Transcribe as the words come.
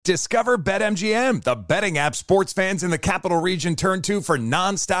Discover BetMGM, the betting app sports fans in the capital region turn to for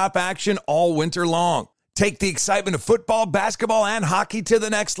nonstop action all winter long. Take the excitement of football, basketball, and hockey to the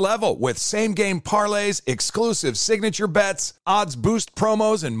next level with same-game parlays, exclusive signature bets, odds boost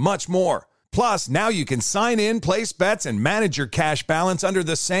promos, and much more. Plus, now you can sign in, place bets, and manage your cash balance under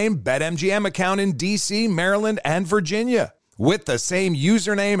the same BetMGM account in D.C., Maryland, and Virginia. With the same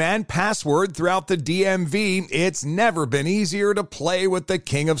username and password throughout the DMV, it's never been easier to play with the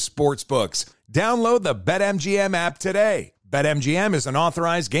king of sportsbooks. Download the BetMGM app today. BetMGM is an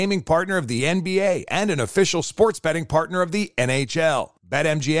authorized gaming partner of the NBA and an official sports betting partner of the NHL.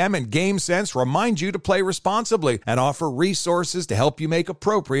 BetMGM and GameSense remind you to play responsibly and offer resources to help you make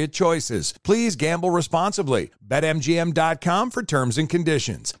appropriate choices. Please gamble responsibly. BetMGM.com for terms and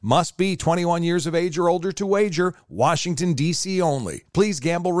conditions. Must be 21 years of age or older to wager. Washington, D.C. only. Please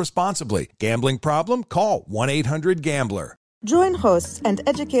gamble responsibly. Gambling problem? Call 1-800-GAMBLER. Join hosts and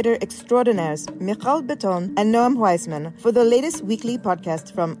educator extraordinaires Michal Beton and Noam Weissman for the latest weekly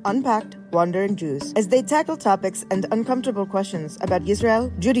podcast from Unpacked Wandering Jews as they tackle topics and uncomfortable questions about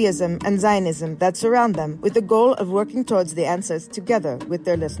Israel, Judaism, and Zionism that surround them with the goal of working towards the answers together with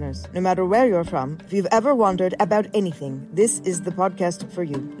their listeners. No matter where you're from, if you've ever wondered about anything, this is the podcast for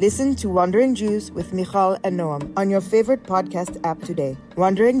you. Listen to Wandering Jews with Michal and Noam on your favorite podcast app today.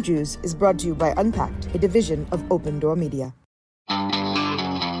 Wandering Jews is brought to you by Unpacked, a division of Open Door Media.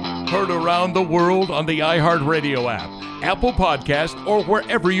 Heard around the world on the iHeartRadio app, Apple Podcast, or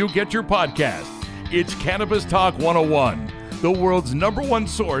wherever you get your podcast. It's Cannabis Talk 101, the world's #1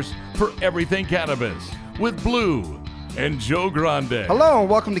 source for everything cannabis, with Blue and Joe Grande. Hello and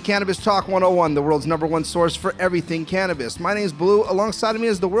welcome to Cannabis Talk 101, the world's #1 source for everything cannabis. My name is Blue. Alongside of me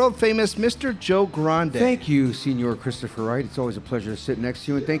is the world famous Mr. Joe Grande. Thank you, Senor Christopher Wright. It's always a pleasure to sit next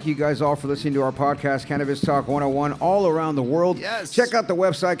to you. And thank you guys all for listening to our podcast, Cannabis Talk 101, all around the world. Yes. Check out the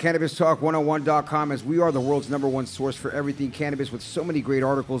website, CannabisTalk101.com, as we are the world's #1 source for everything cannabis with so many great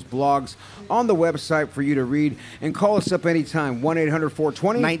articles, blogs on the website for you to read. And call us up anytime,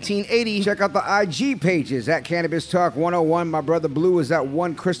 1-800-420-1980. Check out the IG pages at Cannabis Talk 101. My brother Blue is at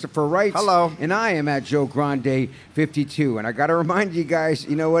 1 Christopher Wright. Hello. And I am at Joe Grande 52. And I got to remind you guys,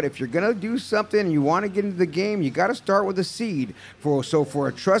 you know what? If you're going to do something and you want to get into the game, you got to start with a seed. So for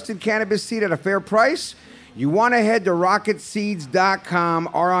a trusted cannabis seed at a fair price, you want to head to rocketseeds.com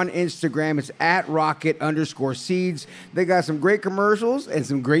or on Instagram. It's at rocket_seeds. They got some great commercials and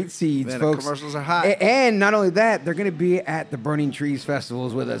some great seeds, Man, folks. the commercials are hot. And not only that, they're going to be at the Burning Trees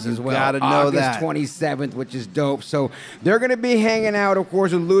Festivals with us as well. Gotta know August that. 27th, which is dope. So they're going to be hanging out, of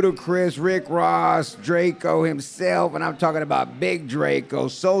course, with Ludacris, Rick Ross, Draco himself, and I'm talking about Big Draco,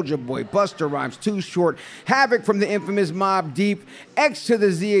 Soulja Boy, Busta Rhymes, Too Short, Havoc from the infamous Mobb Deep, X to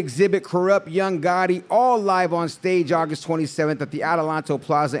the Z Exhibit, Corrupt, Young Gotti, all live on stage August 27th at the Adelanto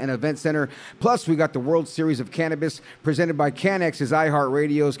Plaza and Event Center. Plus, we got the World Series of Cannabis presented by CanX's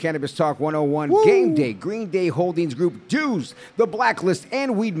iHeartRadio's Cannabis Talk 101, Woo! Game Day, Green Day Holdings Group, Dues, The Blacklist,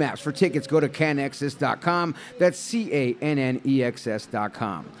 and Weed Maps. For tickets, go to canexs.com. That's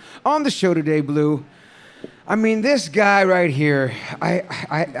CANNEXS.com. On the show today, Blue, I mean, this guy right here, I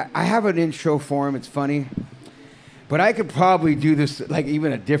have an intro for him. It's funny. But I could probably do this, like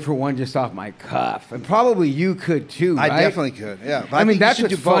even a different one just off my cuff. And probably you could too, right? I definitely could, yeah. But I mean, think that's you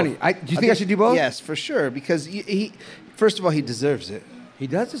should what's do both. funny. Do you think I should do both? Yes, for sure. Because he first of all, he deserves it. He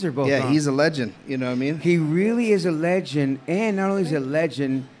does deserve both. Yeah, huh? he's a legend. You know what I mean? He really is a legend. And not only is he a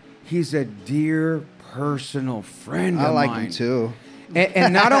legend, he's a dear personal friend of I like mine. him too.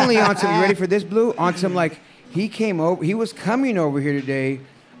 And not only on some, you ready for this, Blue? On some, like, he was coming over here today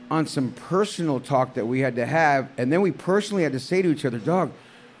on some personal talk that we had to have, and then we personally had to say to each other, dog,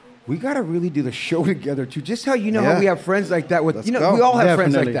 we got to really do the show together too. Just how how we have friends like that with, Let's you know, go. we all have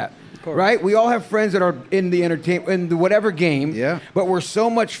friends Definitely. like that, right? We all have friends that are in the entertainment, in the whatever game, Yeah. but we're so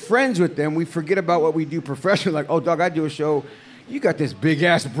much friends with them, we forget about what we do professionally. Like, oh, dog, I do a show. You got this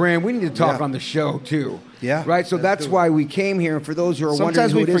big-ass brand. We need to talk Yeah. on the show too. Yeah. Right? So that's why we came here. And for those who are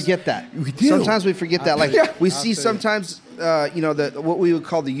Sometimes wondering we who it is, forget that. We do. Sometimes we forget that. Like Yeah. we see sometimes, what we would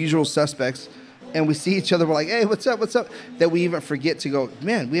call the usual suspects, and we see each other. We're like, "Hey, what's up? What's up?" That we even forget to go.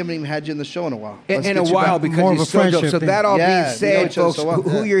 Man, we haven't even had you in the show in a while. Let's In get a you while back." because More of he's a so dope. friendship So thing. that all Yeah, being you know said, each other folks, so well.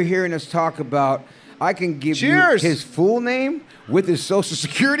 who Yeah. you're hearing us talk about, I can give Cheers. you his full name with his social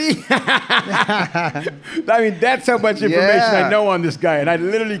security. I mean, that's how much information Yeah. I know on this guy, and I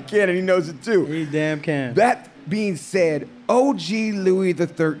literally can, and he knows it too. He damn can. That being said, OG Louis the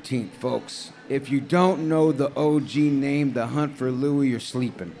 13th, folks. If you don't know the OG name, The Hunt for Louis, you're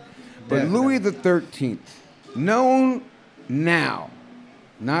sleeping. But Definitely. Louis the 13th, known now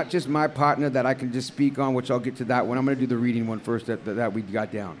not just my partner that I can just speak on, which I'll get to that one. I'm going to do the reading one first that we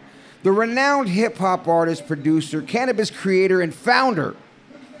got down. The renowned hip-hop artist, producer, cannabis creator, and founder,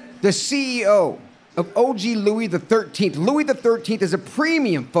 the CEO of OG Louis the 13th. Louis the 13th is a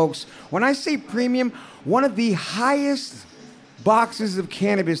premium, folks. When I say premium, one of the highest boxes of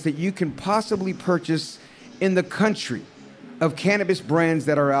cannabis that you can possibly purchase in the country of cannabis brands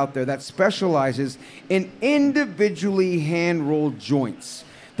that are out there that specializes in individually hand-rolled joints.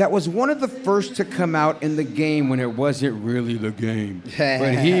 That was one of the first to come out in the game when it wasn't really the game.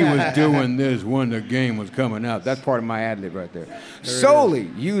 But he was doing this when the game was coming out. That's part of my ad-lib right there. Solely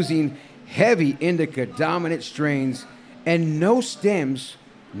using heavy indica dominant strains and no stems,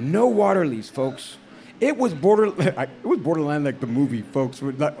 no water leaves, folks. It was borderline like the movie, folks.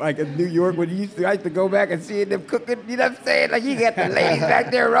 Like in New York, when I used to go back and see them cooking. You know what I'm saying? Like you got the ladies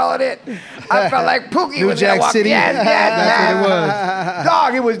back there rolling it. I felt like Pookie New was Jack there. City. Yes, That's what it was.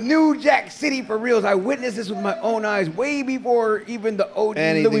 Dog, it was New Jack City for reals. I witnessed this with my own eyes way before even the OG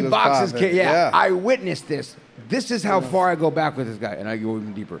Anything Louis was boxes popping. came. Yeah. I witnessed this. This is how far I go back with this guy, and I go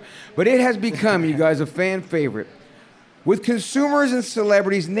even deeper. But it has become, you guys, a fan favorite with consumers and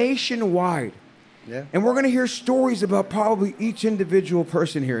celebrities nationwide. Yeah. And we're going to hear stories about probably each individual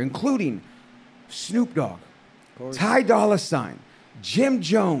person here, including Snoop Dogg, Ty Dolla $ign, Jim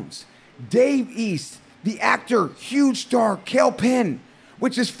Jones, Dave East, the actor, huge star, Kal Penn,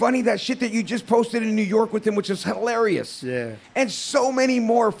 which is funny, that shit that you just posted in New York with him, which is hilarious. Yeah. And so many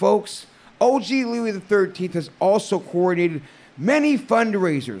more, folks. OG Louis the 13th has also coordinated many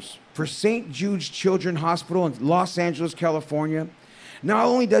fundraisers for St. Jude's Children's Hospital in Los Angeles, California. Not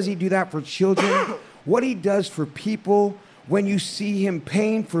only does he do that for children, what he does for people when you see him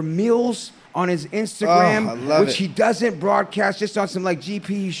paying for meals on his Instagram, which he doesn't broadcast, just on some like GP,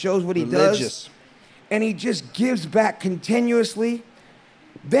 he shows what he does. And he just gives back continuously.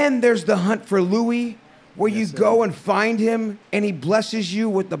 Then there's the Hunt for Louis, where you go and find him and he blesses you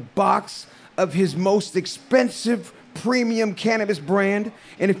with the box of his most expensive premium cannabis brand.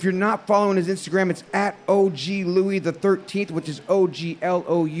 And if you're not following his Instagram, it's at OG Louis the 13th, which is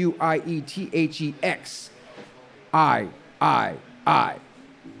OGLOUIETHEXIII.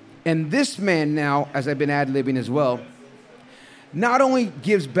 And this man now, as I've been ad-libbing as well, not only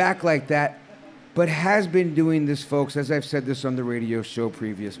gives back like that, but has been doing this, folks, as I've said this on the radio show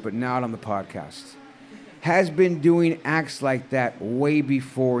previous, but not on the podcast, has been doing acts like that way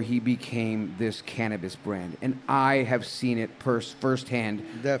before he became this cannabis brand. And I have seen it firsthand,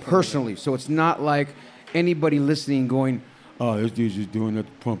 personally. So it's not like anybody listening going, oh, this dude's just doing that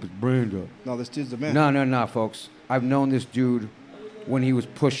to pump his brand up. No, this dude's the man. No, folks. I've known this dude when he was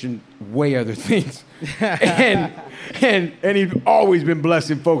pushing way other things. and he's always been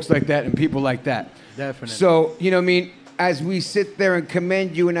blessing folks like that and people like that. Definitely. So, you know what I mean? As we sit there and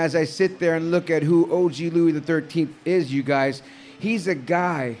commend you, and as I sit there and look at who OG Louis the 13th is, you guys, he's a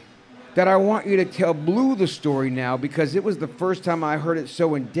guy that I want you to tell Blue the story now, because it was the first time I heard it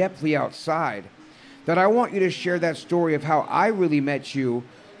so in-depthly outside, that I want you to share that story of how I really met you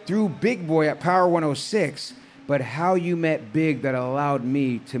through Big Boy at Power 106, but how you met Big that allowed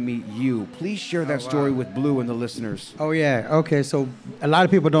me to meet you. Please share that story with Blue and the listeners. Oh, yeah. Okay, so a lot of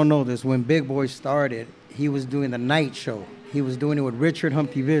people don't know this. When Big Boy started, he was doing the night show. He was doing it with Richard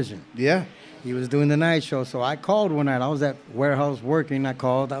Humpty Vision. Yeah. He was doing the night show. So I called one night. I was at warehouse working. I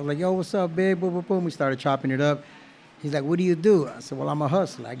called. I was like, yo, what's up, Big? Boom, boom, boom. We started chopping it up. He's like, what do you do? I said, well, I'm a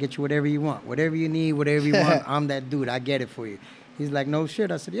hustler. I get you whatever you want. Whatever you need, whatever you want, I'm that dude. I get it for you. He's like, no shit.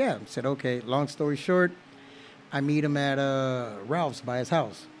 I said, yeah. I said, okay. Long story short, I meet him at Ralph's by his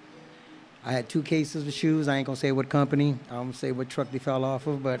house. I had 2 cases of shoes. I ain't going to say what company. I won't say what truck they fell off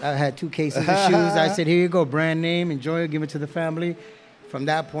of, but I had 2 cases of shoes. I said, here you go, brand name. Enjoy it. Give it to the family. From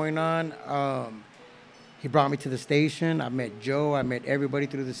that point on, he brought me to the station. I met Joe. I met everybody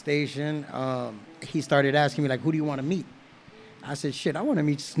through the station. He started asking me, like, who do you want to meet? I said, shit, I want to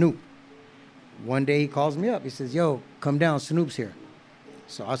meet Snoop. One day he calls me up. He says, yo, come down. Snoop's here.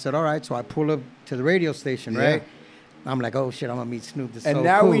 So I said, all right. So I pull up to the radio station, right? I'm like, oh, shit, I'm going to meet Snoop. This is and so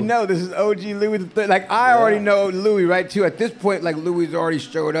now cool. we know this is OG Louis the 13th. Like, I already know Louis, right, too. At this point, like, Louis already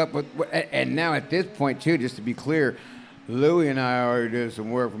showed up. And now at this point, too, just to be clear, Louis and I already did some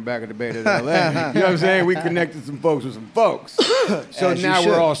work from back in the Bay to LA. You know what I'm saying? We connected some folks with some folks. So As you now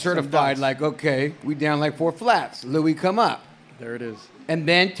should. we're all certified, like, okay, we down like 4 flats. Louis, come up. There it is. And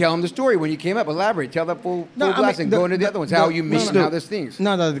then tell him the story when you came up. Elaborate. Tell that full blast and go into the other ones. How you meet and how this things.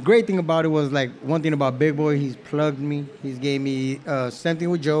 No, the great thing about it was, like, one thing about Big Boy, he's plugged me. He's gave me same thing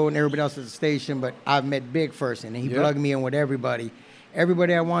with Joe and everybody else at the station, but I've met Big first, and he plugged me in with everybody.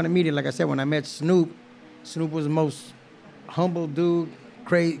 Everybody I wanted to meet. Like I said, when I met Snoop, Snoop was the most humble dude,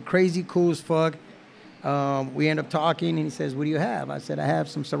 crazy cool as fuck. We end up talking, and he says, "What do you have?" I said, "I have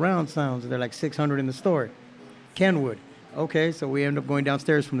some surround sounds. They're like 600 in the store." Kenwood. Okay, so we end up going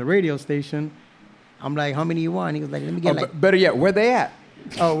downstairs from the radio station. I'm like, "How many you want?" He was like, "Let me get Better yet, where they at?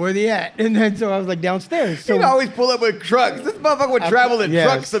 Oh, where they at?" And then so I was like, "Downstairs." So You always pull up with trucks. This motherfucker would travel in yes.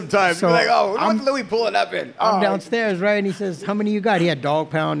 trucks sometimes. So You're like, oh, I'm- what's Louis pulling up in? I'm Oh, downstairs, right? And he says, "How many you got?" He had Dog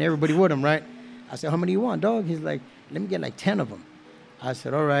Pound, everybody with him, right? I said, "How many you want, dog?" He's like, "Let me get like 10 of them." I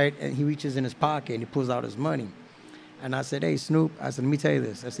said, "All right." And he reaches in his pocket and he pulls out his money. And I said, "Hey, Snoop," I said, "let me tell you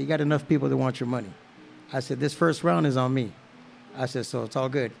this." I said, "You got enough people that want your money." I said, "This first round is on me." I said, "So it's all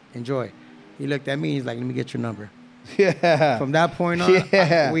good. Enjoy." He looked at me. He's like, "Let me get your number." Yeah. From that point on,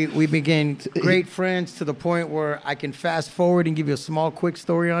 Yeah. we became great friends to the point where I can fast forward and give you a small, quick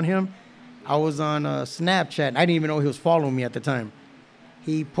story on him. I was on Snapchat. I didn't even know he was following me at the time.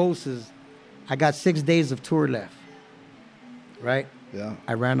 He posts, "I got 6 days of tour left." Right? Yeah.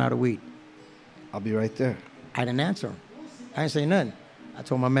 I ran out of weed. I'll be right there. I didn't answer him. I didn't say nothing. I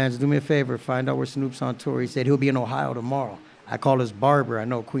told my man, "Do me a favor, find out where Snoop's on tour." He said he'll be in Ohio tomorrow. I called his barber. I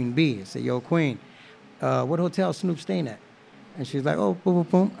know Queen B. I said, "Yo, Queen, what hotel Snoop staying at?" And she's like, "Oh, boom, boom,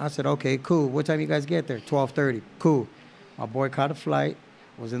 boom." I said, "Okay, cool. What time you guys get there?" 12:30. Cool. My boy caught a flight,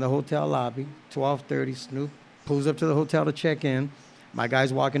 was in the hotel lobby. 12:30, Snoop pulls up to the hotel to check in. My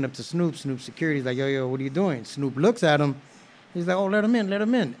guy's walking up to Snoop. Snoop's security's like, yo, what are you doing? Snoop looks at him. He's like, "Oh, let him in, let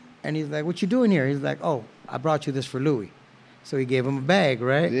him in." And he's like, "What you doing here?" He's like, "Oh, I brought you this for Louis." So he gave him a bag,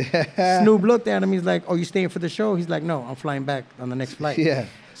 right? Yeah. Snoop looked at him. He's like, "Oh, you staying for the show?" He's like, "No, I'm flying back on the next flight." Yeah.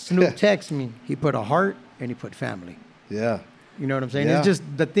 Snoop texts me. He put a heart and he put family. Yeah. You know what I'm saying? Yeah. It's just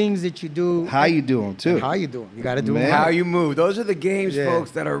the things that you do. How you do them, too. How you do them. You got to do Man. them. How you move. Those are the games, Yeah.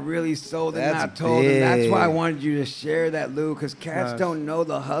 folks, that are really sold and That's not told. And that's why I big. wanted you to share that, Lou, because cats Nice. don't know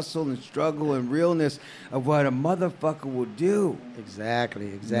the hustle and struggle and realness of what a motherfucker will do.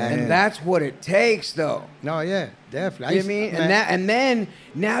 Exactly. And that's what it takes, though. No, yeah, definitely. You know what I mean? And then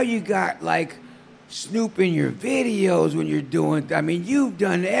now you got like Snoop in your videos when you're doing. I mean, you've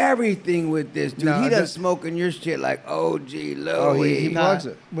done everything with this dude. No, He done the- smoking your shit like OG Louis. Oh, he plugs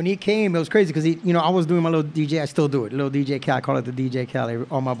it. When he came, it was crazy because I was doing my little DJ. I still do it. Little DJ Cal. I call it the DJ Cal.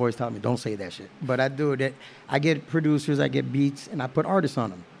 All my boys taught me, don't say that shit. But I do it. I get producers, I get beats, and I put artists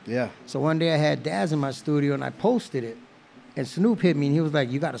on them. Yeah. So one day I had Daz in my studio and I posted it. And Snoop hit me and he was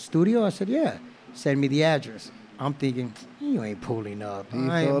like, "You got a studio?" I said, "Yeah." Send me the address. I'm thinking, you ain't pulling up.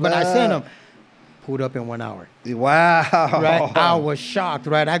 pulled But I sent him. up. Pulled up in 1 hour. Wow. Right? I was shocked,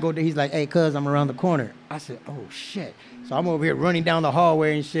 right? I go there, he's like, "Hey, cuz, I'm around the corner." I said, "Oh, shit." So I'm over here running down the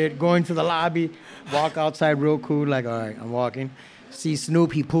hallway and shit, going to the lobby, walk outside real cool, like, all right, I'm walking. See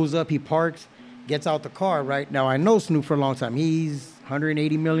Snoop, he pulls up, he parks, gets out the car, right? Now, I know Snoop for a long time. He's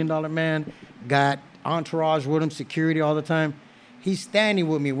 $180 million man, got entourage with him, security all the time. He's standing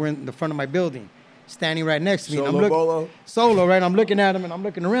with me. We're in the front of my building, standing right next to me. Solo Bolo? Solo, right? I'm looking at him and I'm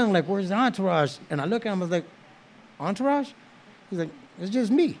looking around like, "Where's the entourage?" And I look at him, I was like, "Entourage?" He's like, "It's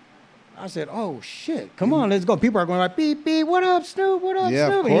just me." I said, "Oh, shit. Come on, let's go." People are going like, "Beep, beep, what up, Snoop? What up, Yeah,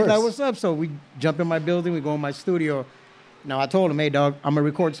 of Snoop?" And he's like, course. "What's up?" So we jump in my building, we go in my studio. Now, I told him, "Hey, dog, I'm going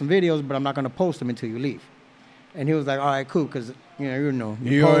to record some videos, but I'm not going to post them until you leave." And he was like, "All right, cool," because, you know.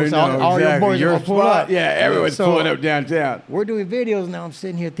 You already post, know, all your exactly. boys are Your gonna pull spot. up. Yeah, everyone's So- pulling up downtown. We're doing videos now. I'm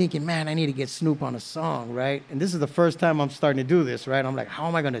sitting here thinking, man, I need to get Snoop on a song, right? And this is the first time I'm starting to do this, right? I'm like, how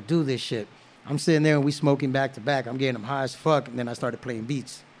am I going to do this shit? I'm sitting there and we smoking back to back. I'm getting him high as fuck. And then I started playing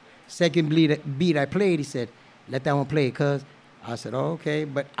beats. Second beat I played, he said, "Let that one play, cuz." I said, "Oh, okay."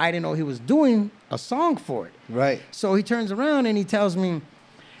 But I didn't know he was doing a song for it. Right. So he turns around and he tells me,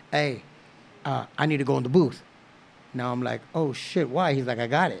 "Hey, I need to go in the booth." Now I'm like, "Oh, shit, why?" He's like, "I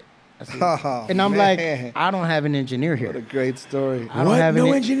got it." I said, Oh, and I'm man. like, "I don't have an engineer here." What a great story. I don't What? have No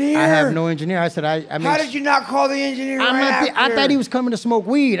any- engineer? I have no engineer. I said, I mean, How did you not call the engineer I'm right not I after? thought he was coming to smoke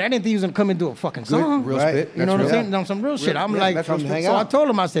weed. I didn't think he was gonna come and do a fucking song. real Right. spit. You know what I'm That's saying? real. On some real shit. I'm yeah, like, that's so what I'm hanging I out. told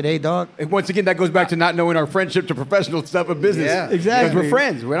him, I said, "Hey, dog." And once again, that goes back to not knowing our friendship to professional stuff of business. Yeah. Exactly. Because we're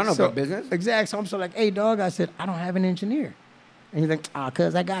friends. We don't know So- about business. Exactly. So I'm so like, "Hey, dog," I said, "I don't have an engineer." And he's like,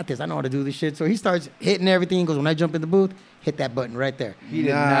 "Cuz I got this. I know how to do this shit." So he starts hitting everything. He goes, "When I jump in the booth, hit that button right there." He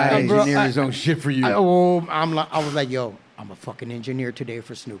did Nice. not Bro, engineer I- his own shit for you. I was like, "Yo, I'm a fucking engineer today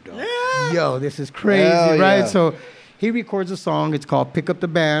for Snoop Dogg." Yo, this is crazy, Hell right? yeah. So he records a song. It's called "Pick Up the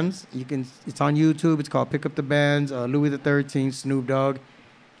Bands." It's on YouTube. It's called "Pick Up the Bands." Louis the 13th, Snoop Dogg.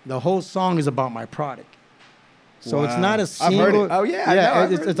 The whole song is about my product. So it's Wow. not a I've single. heard it. Oh, yeah, I know,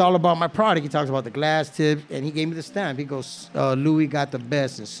 I've it's, heard it's all about my product. He talks about the glass tips, and he gave me the stamp. He goes, "Louis got the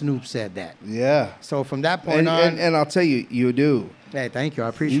best," and Snoop said that. Yeah. So from that point And, on, and I'll tell you, you do. Hey, thank you. I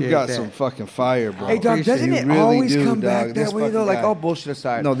appreciate You got that. some fucking fire, bro. Hey, dog, doesn't You it really always do, come back dog. that This way, though? fucking Like, guy. all bullshit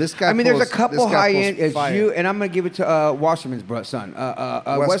aside. No, this guy I mean, there's a pulls- couple this guy high pulls end as fire. you, and I'm going to give it to Wasserman's son.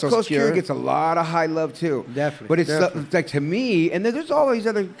 West Coast Cure Cure gets a lot of high love, too. Definitely, But it's definitely. like, to me, and then there's all these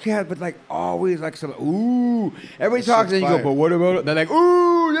other cats, but like, always like, some, ooh. Everybody talks, and you go, fire. but what about it? They're like,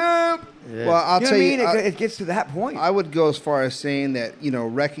 ooh, yeah. Well, I'll You know tell what I you, mean? It gets to that point. I would go as far as saying that,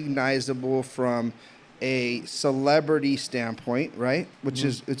 recognizable from a celebrity standpoint, right? Which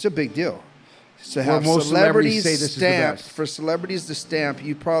is, it's a big deal. To have most celebrities say this is the stamp, best. for celebrities to stamp,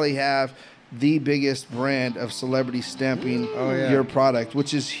 you probably have the biggest brand of celebrity stamping your product,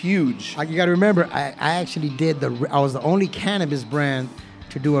 which is huge. You got to remember, I actually did I was the only cannabis brand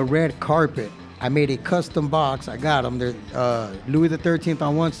to do a red carpet. I made a custom box. I got them. They're Louis the 13th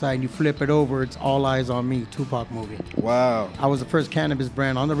on one side, and you flip it over. It's All Eyes on Me, Tupac movie. Wow. I was the first cannabis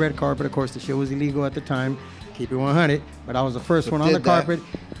brand on the red carpet. Of course, the shit was illegal at the time. Keep it 100. But I was the first one on the did that. carpet.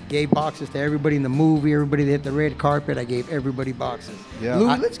 Gave boxes to everybody in the movie. Everybody that hit the red carpet, I gave everybody boxes. Yeah. Lou,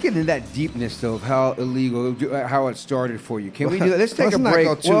 let's get into that deepness, though, of how illegal, how it started for you. Can we do that? Let's take Let's a not break.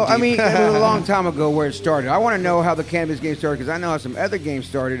 go too Well, I deep. mean, it was a long time ago where it started. I want to know how the cannabis game started, because I know how some other games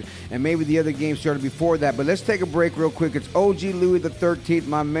started, and maybe the other games started before that. But let's take a break real quick. It's OG Louis the 13th,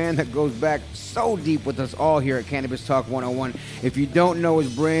 my man that goes back so deep with us all here at Cannabis Talk 101. If you don't know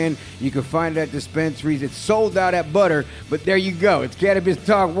his brand, you can find it at dispensaries. It's sold out at Butter, but there you go. It's Cannabis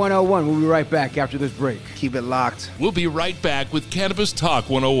Talk 101. We'll be right back after this break. Keep it locked. We'll be right back with Cannabis Talk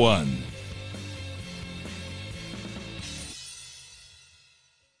 101.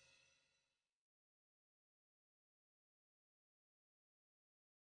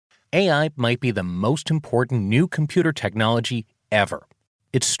 AI might be the most important new computer technology ever.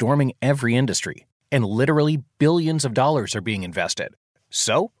 It's storming every industry, and literally billions of dollars are being invested.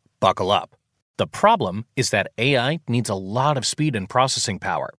 So, buckle up. The problem is that AI needs a lot of speed and processing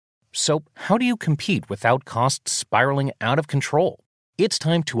power. So, how do you compete without costs spiraling out of control? It's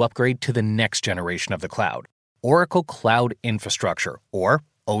time to upgrade to the next generation of the cloud, Oracle Cloud Infrastructure, or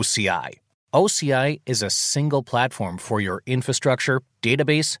OCI. OCI is a single platform for your infrastructure,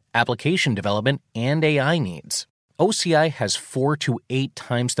 database, application development, and AI needs. OCI has 4 to 8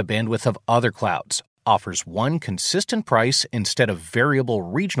 times the bandwidth of other clouds, offers one consistent price instead of variable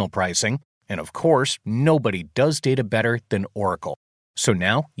regional pricing, and of course, nobody does data better than Oracle. So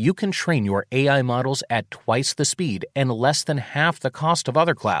now you can train your AI models at twice the speed and less than half the cost of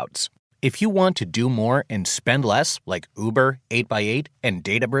other clouds. If you want to do more and spend less, like Uber, 8x8, and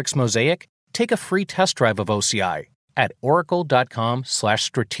Databricks Mosaic, take a free test drive of OCI at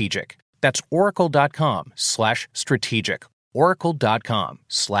oracle.com/strategic. That's oracle.com/strategic.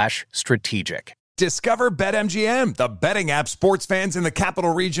 oracle.com/strategic. Discover BetMGM, the betting app sports fans in the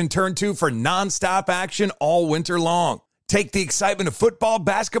capital region turn to for nonstop action all winter long. Take the excitement of football,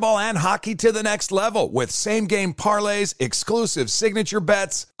 basketball, and hockey to the next level with same-game parlays, exclusive signature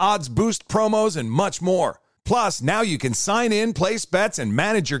bets, odds boost promos, and much more. Plus, now you can sign in, place bets, and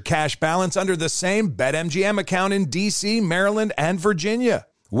manage your cash balance under the same BetMGM account in D.C., Maryland, and Virginia.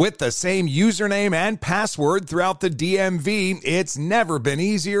 With the same username and password throughout the DMV, it's never been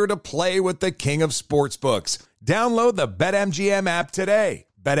easier to play with the king of sportsbooks. Download the BetMGM app today.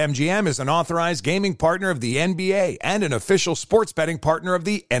 BetMGM is an authorized gaming partner of the NBA and an official sports betting partner of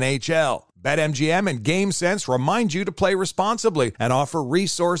the NHL. BetMGM and GameSense remind you to play responsibly and offer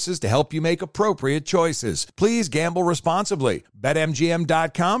resources to help you make appropriate choices. Please gamble responsibly.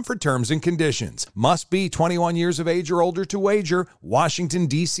 BetMGM.com for terms and conditions. Must be 21 years of age or older to wager. Washington,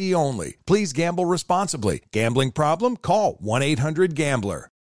 D.C. only. Please gamble responsibly. Gambling problem? Call 1-800-GAMBLER.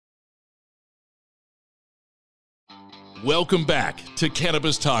 Welcome back to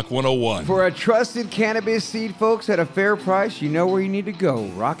Cannabis Talk 101. For a trusted cannabis seed, folks, at a fair price, you know where you need to go.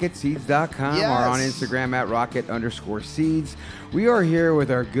 RocketSeeds.com or on Instagram at Rocket_Seeds. We are here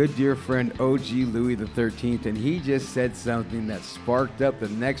with our good dear friend OG Louis the 13th, and he just said something that sparked up the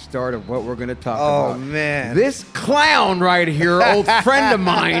next start of what we're going to talk about. Oh, man. This clown right here, old friend of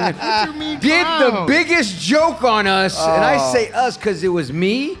mine, did the biggest joke on us. And I say us because it was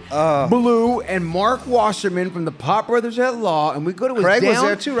me, Blue, and Mark Wasserman from the Pop Brothers at Law. And we go to his Craig was down-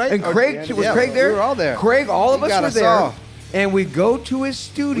 there too, right? And Craig, was Yeah, Craig there? we were all there. Craig, all of He us got were us there. all. And we go to his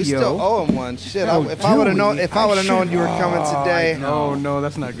studio. We still owe him one. Shit, Oh, if I would have do known, we? if I would have known you were coming today. Oh, no,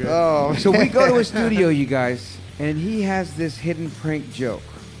 that's not good. Oh, So we go to his studio, you guys, and he has this hidden prank joke.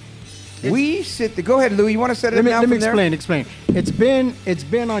 We sit there. Go ahead, Lou. You want to set it Let me, up let now me from there? explain. It's been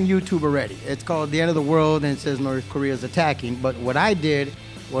on YouTube already. It's called The End of the World, and it says North Korea is attacking. But what I did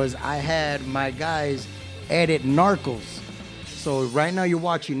was I had my guys edit Narcos. So right now you're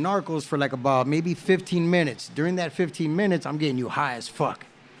watching Narcos for like about maybe 15 minutes. During that 15 minutes, I'm getting you high as fuck.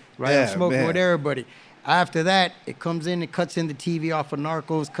 Right? Yeah, I'm smoking man. with everybody. After that, it comes in, it cuts in the TV off of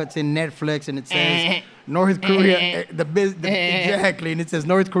Narcos, cuts in Netflix, and it says North Korea, exactly, and it says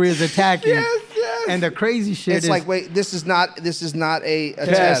North Korea is attacking. Yes. And the crazy shit It's is like, wait, this is not a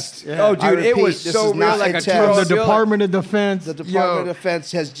test. Yeah. Oh, dude, I it repeat, was this so is real, not like a a test. from the Feel like- Department of Defense. The Department Yo, of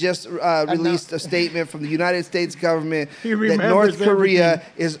Defense has just released a statement from the United States government He that remembers North Korea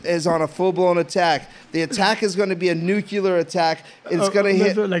everything. is on a full-blown attack. The attack is going to be a nuclear attack. It's going to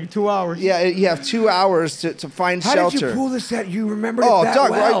hit. like 2 hours. Yeah, you have 2 hours to find How shelter. did you pull this out? You remember Oh, it that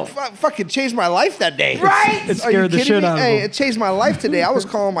Doug, well. fucking changed my life that day. Right? It Are you scared the kidding shit me? out of Hey, him. it changed my life today. I was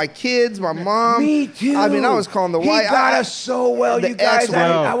calling my kids, my mom. Me too. I mean, I was calling the wife. He got us so well, the you guys. ex-wife.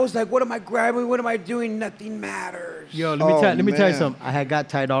 I was like, what am I grabbing? What am I doing? Nothing matters. Yo, let Oh, me tell you man. something. I had got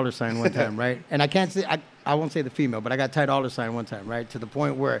Ty Dolla $ign one time, right? And I can't say I won't say the female, but I got Ty Dolla $ign one time, right? To the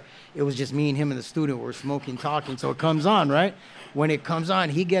point where it was just me and him in the studio. We're smoking, talking. So it comes on, right? When it comes on,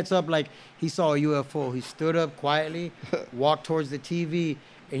 he gets up like he saw a UFO. He stood up quietly, walked towards the TV,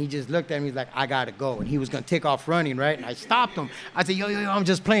 and he just looked at me. He's like, I gotta go. And he was gonna take off running, right? And I stopped him. I said, yo, I'm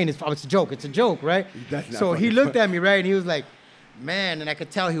just playing. It's a joke. It's a joke, right? That's not So he funny. looked at me, right? And he was like, man, and I could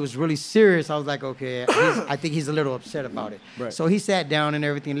tell he was really serious. I was like, okay, I think he's a little upset about it. Right. So he sat down and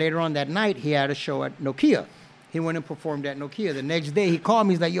everything. Later on that night, he had a show at Nokia. He went and performed at Nokia. The next day, he called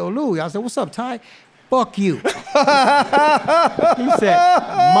me. He's like, yo, Louie. I said, what's up, Ty? Fuck you. He said,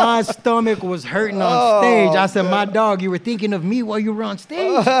 my stomach was hurting on stage. I said, my dog, you were thinking of me while you were on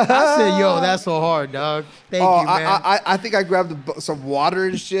stage? I said, yo, that's so hard, dog. Thank you, man. I think I grabbed some water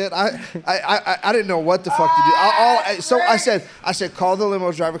and shit. I didn't know what the fuck to do. So I said, call the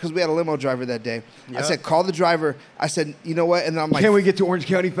limo driver, because we had a limo driver that day. I said, call the driver. I said, you know what? And then I'm like, Can we get to Orange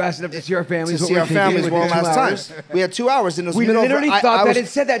County fast enough to see our to families? see our families one last time. We had 2 hours, and it was We middle literally of, thought that it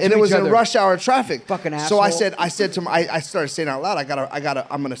said that to and it each was in other. rush hour traffic. Fucking So I asshole. said to him, I started saying out loud,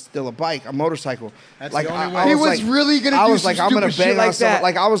 I'm gonna steal a bike, a motorcycle. That's like the only I way. He was was like, really gonna I do was some like, I'm gonna stupid bang shit on like someone. that.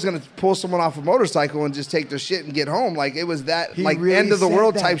 Like I was gonna pull someone off a motorcycle and just take their shit and get home. Like it was that He like really end of the said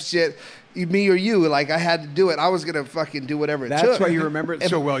world that. type shit. Me or you, like I had to do it. I was gonna fucking do whatever it That's took. why you remember it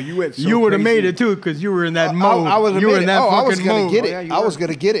so well. You went so you would have crazy. made it too, because you were in that mode. I was you were in that I was fucking gonna mode. get it. Oh, yeah, you I were. was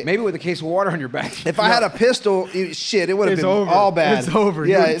gonna get it. Maybe with a case of water on your back. If I had a pistol, shit, it would have It's been over. all bad. It's over.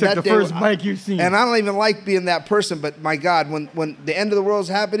 You would've took the day first was- bike you've seen. And I don't even like being that person, but my God, when the end of the world's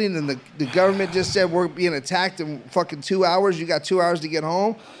happening and the government just said we're being attacked in fucking 2 hours, you got 2 hours to get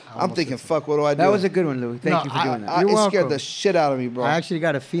home, I'm thinking, fuck, what do I do? That was a good one, Louie. Thank No, you for doing that. You're it welcome. scared the shit out of me, bro. I actually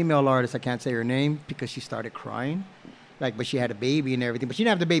got a female artist. I can't say her name because she started crying. Like, but she had a baby and everything. But she didn't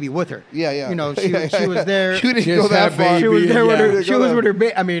have the baby with her. Yeah, yeah. You know, she, Yeah, she was there. You didn't She go just that had a far. She was there with Yeah. her. She Go was that- with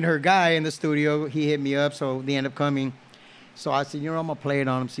her. Her guy in the studio. He hit me up, so they ended up coming. So I said, you know, I'm gonna play it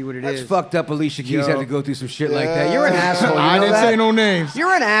on him, see what it That's is. fucked up. Alicia Keys Yo. had to go through some shit like that. You're an asshole. You I know didn't that? say no names.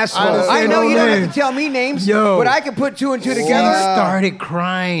 You're an I asshole. didn't I say know no you don't have names. to tell me names, Yo. but I can put two and two She together. started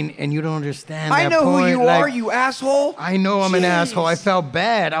crying, and you don't understand. I that know who point. you Like, are, you asshole. I know I'm an Jeez. asshole. I felt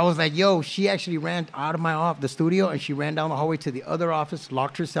bad. I was like, yo, she actually ran out of my the studio, and she ran down the hallway to the other office,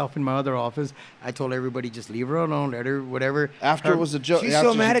 locked herself in my other office. I told everybody, just leave her alone, let her, whatever. After it was a joke. She's after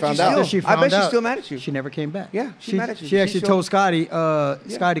still mad at you found still. out. After she I found bet she's out, still mad at you. She never came back. Yeah, she's mad at you. She She's actually still- told Scotty,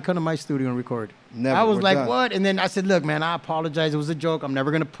 Scotty, come to my studio and record. Never, I was we're like, done. what? And then I said, look, man, I apologize. It was a joke. I'm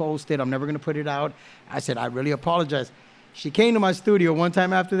never going to post it. I'm never going to put it out. I said, I really apologize. She came to my studio one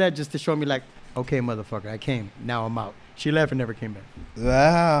time after that just to show me, like, okay, motherfucker, I came. Now I'm out. She left and never came back.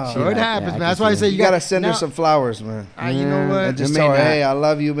 Wow. So it happens, man. That's why I say You you gotta got send her some flowers, man. You know what? And just It tell her, may not. hey, I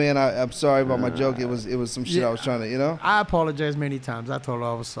love you, man. I'm sorry about my joke. It was some shit I was trying to, you know. I apologize many times. I told her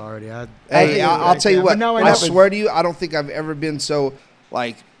I was sorry. Hey, I'll tell you But what. now I know. swear to you, I don't think I've ever been so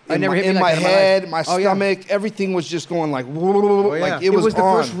like. I never hit me in like my that in my head, life. my Oh, yeah. stomach, everything was just going like, yeah. like It was the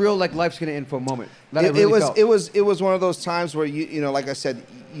on. first real like life's gonna end for a moment. That I It, really felt. it was one of those times where you know, like I said,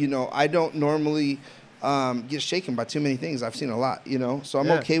 you know, I don't normally get shaken by too many things. I've seen a lot, you know, so I'm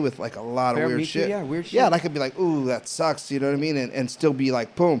Yeah. okay with like a lot Fair, of me weird too, shit. yeah, weird Yeah, shit. and I could be like, ooh, that sucks, you know what I mean, and still be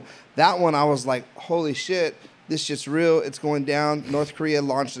like, boom. That one, I was like, holy shit. This shit's real. It's going down. North Korea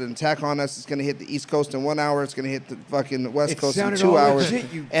launched an attack on us. It's going to hit the East Coast in 1 hour. It's going to hit the fucking West It Coast in sounded 2 all hours.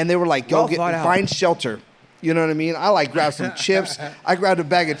 legit, you- And they were like, well go thought out. find shelter. You know what I mean? I like grab some chips. I grabbed a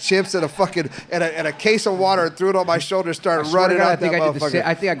bag of chips and a fucking and a case of water and threw it on my shoulder. Started running out that motherfucker.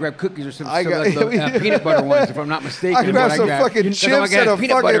 I think I grabbed cookies or some peanut butter ones, if I'm not mistaken. I grabbed some fucking chips and a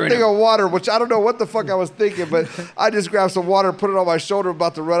fucking thing of water, which I don't know what the fuck I was thinking, but I just grabbed some water, put it on my shoulder,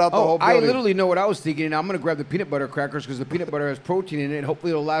 about to run out the whole building. I literally know what I was thinking, and I'm gonna grab the peanut butter crackers because the peanut butter has protein in it. And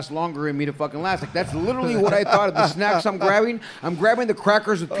hopefully, it'll last longer in me to fucking last. Like that's literally what I thought of the snacks I'm grabbing. I'm grabbing the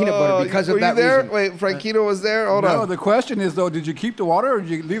crackers with peanut butter because of that reason. Wait, Frankito was there. Hold on. The question is, though, did you keep the water or did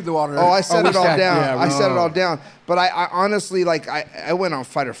you leave the water? Oh, I set it all down. Yeah, I set it all down. But I honestly, like, I went on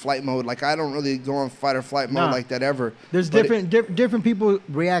fight or flight mode. Like, I don't really go on fight or flight mode like that ever. There's different people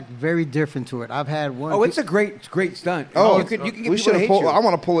react very different to it. I've had one. Oh, it's a great stunt. Oh, you can get we people to hate you. I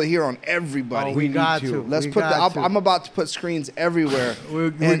want to pull it here on everybody. Oh, we got to. Let's put I'm about to put screens everywhere.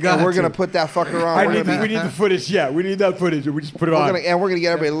 We're gonna put that fucker on. We need the footage. Yeah, we need that footage. We just put it on. And we're gonna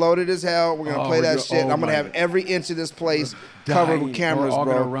get everybody loaded as hell. We're gonna play that shit. I'm gonna have every inch of this place covered with cameras, all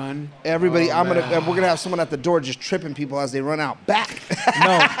bro. Gonna run. Everybody, and we're gonna have someone at the door just tripping people as they run out. Back.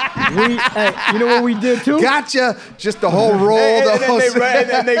 No, you know what we did too? Gotcha. Just the whole roll. And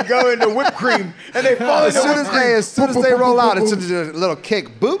then they go into whipped cream and they fall as soon as they roll out, it's just a little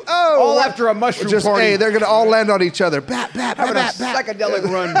kick. Boop. Oh. All after a mushroom party. Hey, they're gonna all land on each other. Bat. Psychedelic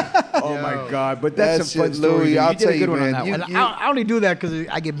run. Oh my God! But that's some fun story. I'll tell you, man. I only do that because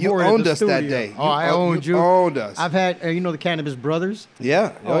I get bored. You owned us studio. that day. Oh, I owned you. Owned us. I've had the Cannabis Brothers.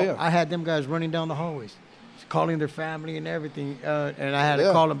 Yeah. Oh yeah. I had them guys running down the hallways, calling their family and everything, and I had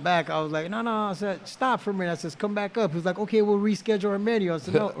to call them back. I was like, no. I said, stop for a minute. I said, come back up. He was like, okay, we'll reschedule our meeting. I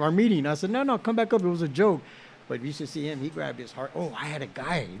said, no, our meeting. I said, no, come back up. It was a joke. But you should see him. He grabbed his heart. Oh, I had a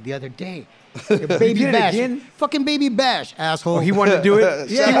guy the other day. Baby Bash. Fucking Baby Bash, asshole. Oh, he wanted to do it?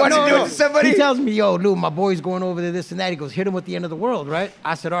 Yeah, he wanted to do it to somebody? He tells me, yo, Lou, my boy's going over there, this and that. He goes, hit him with the end of the world, right?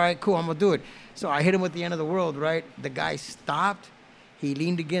 I said, all right, cool, I'm going to do it. So I hit him with the end of the world, right? The guy stopped. He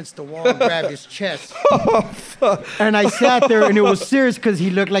leaned against the wall and grabbed his chest. Oh, fuck. And I sat there, and it was serious because he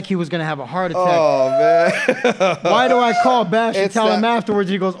looked like he was going to have a heart attack. Oh, man. Why do I call Bash and tell him afterwards?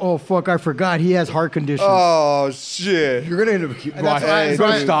 He goes, oh, fuck, I forgot. He has heart conditions. Oh, shit. You're going to end up keep stop. You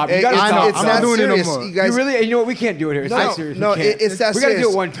got to stop. It's not doing serious. It no more. You really, you know what? We can't do it here. It's not serious. No, it's that serious. We got to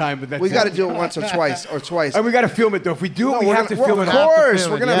do it one time, but that's we got to do it once or twice. And we got to film it, though. If we do it, we have to film it. Of course.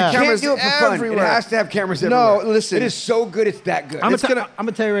 We're going to have cameras everywhere. We can't do it for fun. It has to have cameras everywhere. No, listen. It is so good. It's that good. I'm going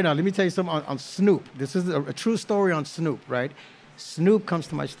to tell you right now. Let me tell you something on Snoop. This is a true story on Snoop, right? Snoop comes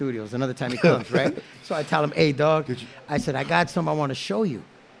to my studios another time he comes, right? So I tell him, hey, dog, I said, I got something I want to show you.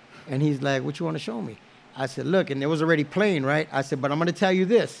 And he's like, what you want to show me? I said, look, and it was already playing, right? I said, but I'm going to tell you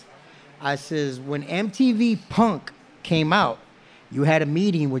this. I says, when MTV Punk came out, you had a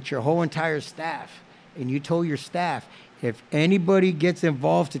meeting with your whole entire staff, and you told your staff, if anybody gets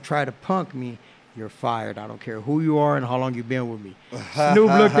involved to try to punk me, you're fired. I don't care who you are and how long you've been with me. Snoop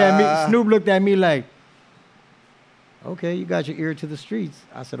looked at me like, okay, you got your ear to the streets.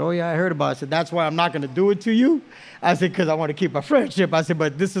 I said, oh, yeah, I heard about it. I said, that's why I'm not going to do it to you. I said, because I want to keep our friendship. I said,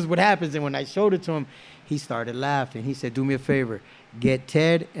 but this is what happens. And when I showed it to him, he started laughing. He said, do me a favor. Get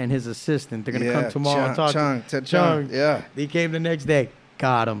Ted and his assistant. They're going to come tomorrow and talk to Ted Chung. Yeah. He came the next day.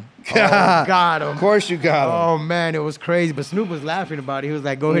 Got him. Got him. Of course you got him. Oh, man, it was crazy. But Snoop was laughing about it. He was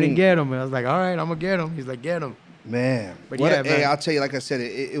like, go ahead and get him. And I was like, all right, I'm going to get him. He's like, get him. Man. But man. Hey, I'll tell you, like I said,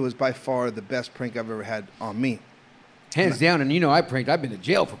 it was by far the best prank I've ever had on me. Hands down, and I pranked. I've been to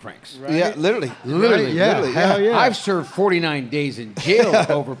jail for pranks. Right? Yeah, literally. Hell yeah. I've served 49 days in jail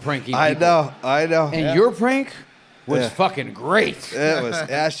over pranking people. I know. And your prank was fucking great.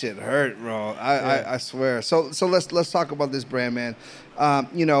 That shit hurt, bro. I swear. So let's talk about this brand, man.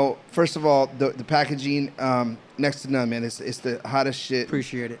 First of all, the packaging, next to none, man. It's the hottest shit.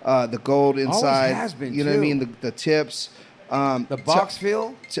 Appreciate it. The gold inside. Always has been, you know what I mean? The tips. The box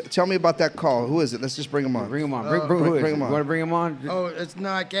feel. Tell me about that call. Who is it? Let's just bring him on. Bring him on. Bring him on. You want to bring him on? Oh, it's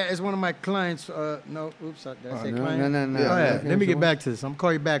not. It's one of my clients. No, oops. Did I say client? No. Yeah, let me get back to this. I'm gonna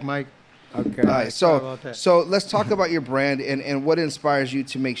call you back, Mike. Okay. All right. So let's talk about your brand and what inspires you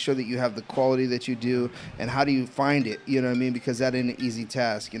to make sure that you have the quality that you do, and how do you find it? You know what I mean? Because that ain't an easy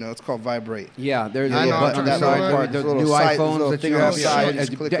task. It's called Vibrate. Yeah, there's a button on the side. The new iPhones that you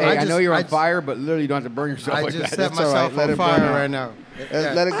have. I know you're on fire, but literally you don't have to burn yourself like that. I just set myself on fire right now.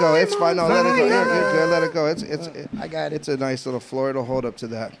 Let it go. It's fine. No, let it go. You're good. Let it go. I got it. It's a nice little floor. It'll hold up to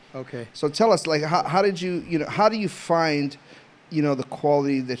that. Okay. So tell us, like, how did you, how do you find, the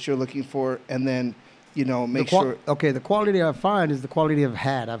quality that you're looking for, and then, make sure. Okay, the quality I find is the quality I've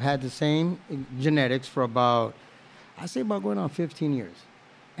had. I've had the same genetics for about going on 15 years.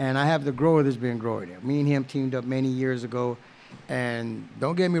 And I have the grower that's been growing it. Me and him teamed up many years ago. And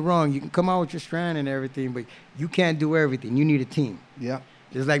don't get me wrong, you can come out with your strand and everything, but you can't do everything. You need a team. Yeah.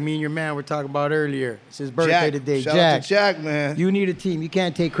 Just like me and your man were talking about earlier. It's his birthday today. Shout out to Jack, man. You need a team. You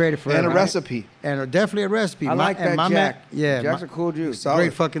can't take credit for and everything. a recipe. And definitely a recipe. I like that, Jack. Jack's a cool dude.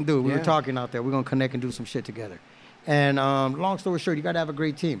 Great fucking dude. We Yeah. were talking out there. We're going to connect and do some shit together. And long story short, you got to have a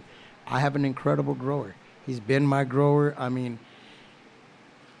great team. I have an incredible grower. He's been my grower. I mean,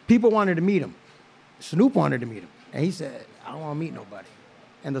 people wanted to meet him. Snoop wanted to meet him. And he said, I don't want to meet nobody.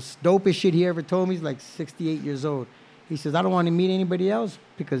 And the dopest shit he ever told me, he's like 68 years old. He says, I don't want to meet anybody else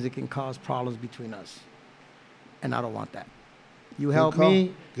because it can cause problems between us. And I don't want that. You help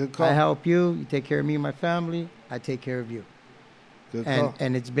me, Good call. I help you. You take care of me and my family, I take care of you. Good call.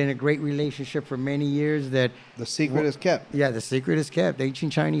 And it's been a great relationship for many years that... The secret is kept. Yeah, the secret is kept. The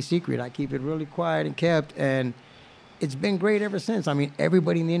ancient Chinese secret. I keep it really quiet and kept. And it's been great ever since. I mean,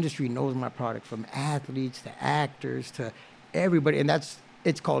 everybody in the industry knows my product, from athletes to actors to everybody. And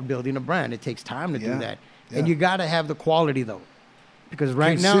it's called building a brand. It takes time to do that. Yeah. And you got to have the quality, though. Because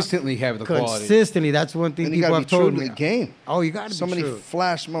consistently have the quality. Consistently. That's one thing and people have told me. The game. Oh, you got to be so many true.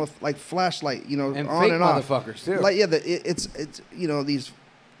 flashlight, you know, and on fake and off. motherfuckers, too. Like, yeah, it's you know, these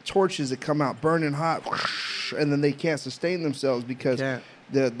torches that come out burning hot, and then they can't sustain themselves because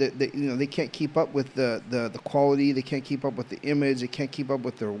the you know, they can't keep up with the quality. They can't keep up with the image. They can't keep up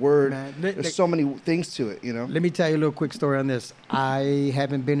with their word. Man, There's so many things to it, you know. Let me tell you a little quick story on this. I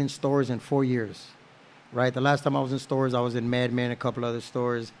haven't been in stores in 4 years. Right, the last time I was in stores, I was in Madman, a couple other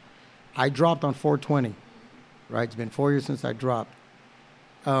stores. I dropped on 420. Right, it's been 4 years since I dropped.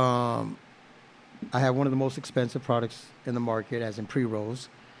 I have one of the most expensive products in the market, as in pre-rolls.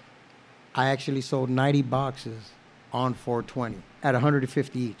 I actually sold 90 boxes on 420 at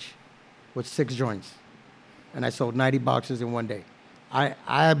 150 each, with 6 joints, and I sold 90 boxes in one day.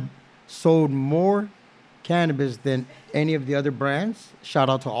 I sold more cannabis than any of the other brands. Shout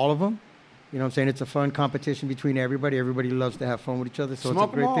out to all of them. You know what I'm saying? It's a fun competition between everybody. Everybody loves to have fun with each other, so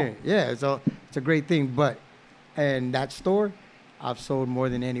Smoke it's a great thing. Yeah, it's a great thing. But in that store, I've sold more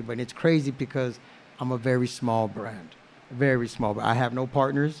than anybody. It's crazy because I'm a very small brand, very small. I have no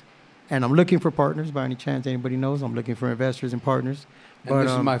partners, and I'm looking for partners. By any chance anybody knows, I'm looking for investors and partners. And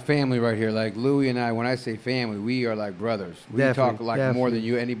this is my family right here. Like Louis and I, when I say family, we are like brothers. We talk like more than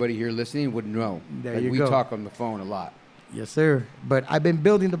anybody here listening would know. There like you we go. talk on the phone a lot. Yes, sir. But I've been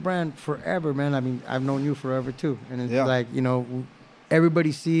building the brand forever, man. I mean, I've known you forever, too. And it's like, you know,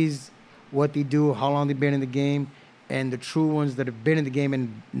 everybody sees what they do, how long they've been in the game, and the true ones that have been in the game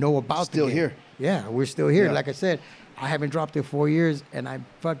and know about the game. Still here. Yeah, we're still here. Yeah. Like I said, I haven't dropped in 4 years, and I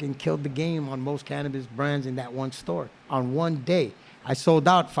fucking killed the game on most cannabis brands in that one store on one day. I sold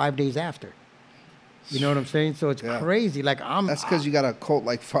out 5 days after. You know what I'm saying? So it's crazy. Like That's because you got a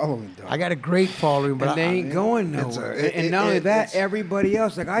cult-like following, though. I got a great following, but and they ain't going nowhere. And not only that, everybody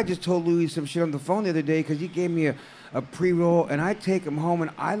else. Like I just told Louis some shit on the phone the other day because he gave me a pre-roll, and I take them home,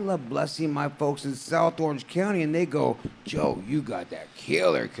 and I love blessing my folks in South Orange County, and they go, Joe, you got that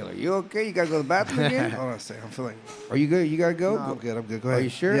killer. You okay? You got to go to the bathroom again? Hold on a second. I'm feeling... Are you good? You got to go? No, I'm good. Go ahead. Are you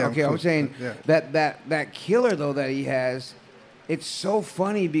sure? Yeah, okay, I'm saying that killer, though, that he has... It's so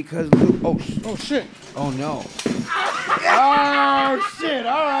funny because oh shit! Oh no! Oh shit!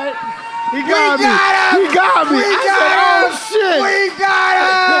 All right, he got me. He got me. Oh shit! We got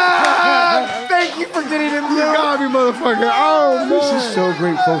him! Thank you for getting him. You got me, motherfucker. Oh man, this is so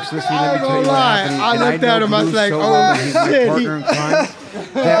great, folks. Listen, let me tell you what happened. I looked at him. I was like, oh he's my shit. partner in crime.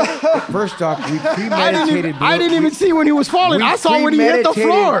 That, first off, we premeditated. I didn't even see when he was falling. I saw when he hit the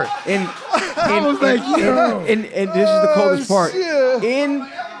floor. I was like, and this is the coldest part.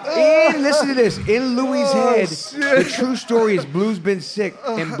 Listen to this. In Louis' head, the true story is Blue's been sick,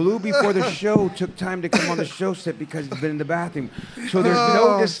 and Blue before the show took time to come on the show set because he's been in the bathroom. So there's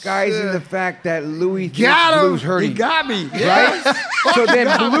no disguising the fact that Louis thinks Blue's hurting. He got me. Right? So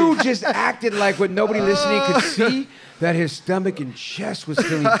then Blue just acted like what nobody listening could see, that his stomach and chest was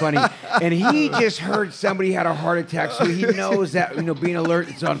feeling funny. And he just heard somebody had a heart attack, so he knows that, you know, being alert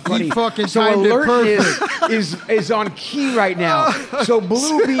is on funny. So alertness is on key right now. So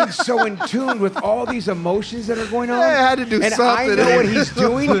Blue being so in tune with all these emotions that are going on. I had to do and something. I know what he's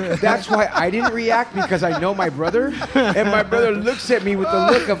doing. That's why I didn't react, because I know my brother. And my brother looks at me with the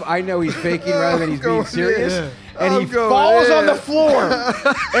look of, I know he's faking rather than he's being serious. Yeah. And he falls on the floor.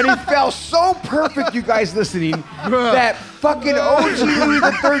 And he fell so perfect, you guys listening, that fucking OG Louis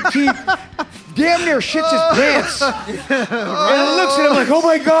the 13th damn near shits his pants. And looks at him like, oh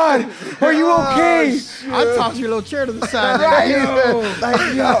my God, are you okay? I tossed your little chair to the side.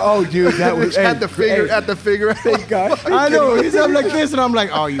 Oh, dude, that was at the figure. Thank God. I know. He's up like this, and I'm like,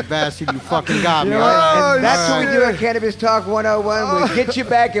 oh, you bastard, you fucking got me. And that's what we do at Cannabis Talk 101. We'll get you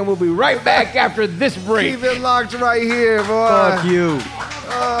back, and we'll be right back after this break. Keep it locked right here, boy. Fuck you.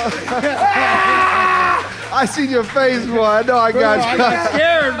 I seen your face, boy. I know I got you. I got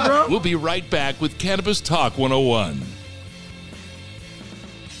scared, bro. We'll be right back with Cannabis Talk 101.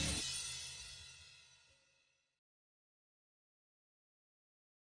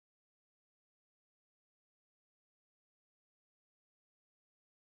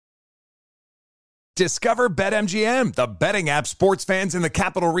 Discover BetMGM, the betting app sports fans in the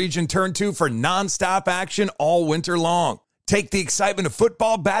capital region turn to for nonstop action all winter long. Take the excitement of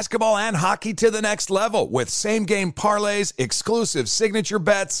football, basketball, and hockey to the next level with same-game parlays, exclusive signature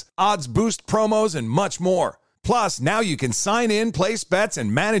bets, odds boost promos, and much more. Plus, now you can sign in, place bets,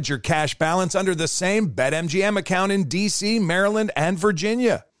 and manage your cash balance under the same BetMGM account in D.C., Maryland, and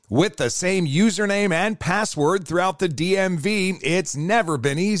Virginia. With the same username and password throughout the DMV, it's never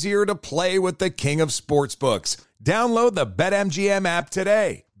been easier to play with the king of sportsbooks. Download the BetMGM app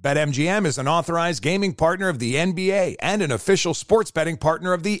today. BetMGM is an authorized gaming partner of the NBA and an official sports betting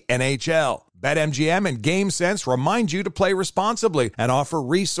partner of the NHL. BetMGM and GameSense remind you to play responsibly and offer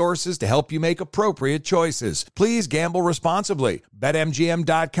resources to help you make appropriate choices. Please gamble responsibly.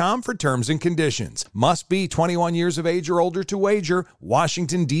 BetMGM.com for terms and conditions. Must be 21 years of age or older to wager.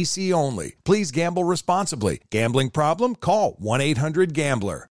 Washington, D.C. only. Please gamble responsibly. Gambling problem? Call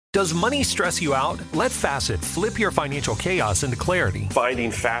 1-800-GAMBLER. Does money stress you out? Let Facet flip your financial chaos into clarity. Finding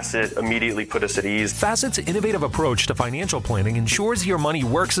Facet immediately put us at ease. Facet's innovative approach to financial planning ensures your money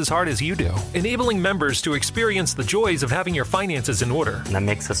works as hard as you do, enabling members to experience the joys of having your finances in order. And that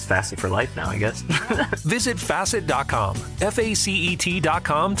makes us Facet for life now, I guess. Visit Facet.com,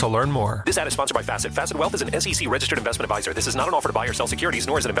 Facet.com to learn more. This ad is sponsored by Facet. Facet Wealth is an SEC registered investment advisor. This is not an offer to buy or sell securities,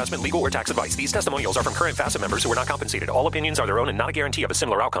 nor is it investment, legal, or tax advice. These testimonials are from current Facet members who are not compensated. All opinions are their own and not a guarantee of a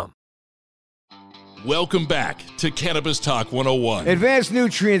similar outcome. Welcome back to Cannabis Talk 101. Advanced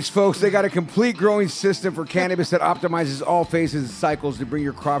Nutrients, folks. They got a complete growing system for cannabis that optimizes all phases and cycles to bring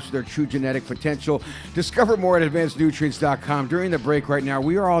your crops to their true genetic potential. Discover more at advancednutrients.com. During the break right now,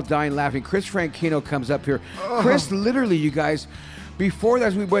 we are all dying laughing. Chris Franchino comes up here. Chris, literally, you guys, before that,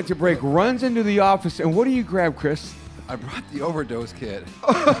 as we went to break, runs into the office. And what do you grab, Chris? I brought the overdose kit.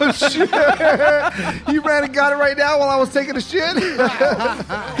 Oh, shit. He ran and got it right now while I was taking a shit?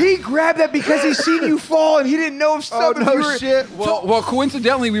 He grabbed that because he seen you fall and he didn't know if something. Oh, no shit. Well,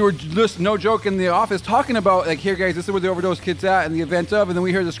 coincidentally, we were just, no joke, in the office talking about, like, here, guys, this is where the overdose kit's at and the event of, and then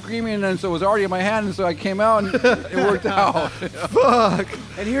we heard the screaming, and so it was already in my hand, and so I came out, and it worked out. Fuck.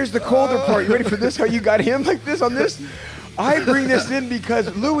 And here's the colder part. You ready for this? How you got him like this on this? I bring this in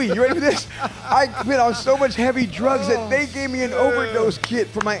because, Louis, you ready for this? I've been on so much heavy drugs that they gave me an overdose kit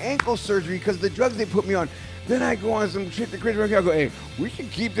for my ankle surgery because of the drugs they put me on. Then I go on some shit to Chris Franchino. I go, hey, we should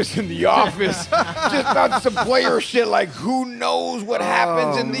keep this in the office. Just not some player shit like who knows what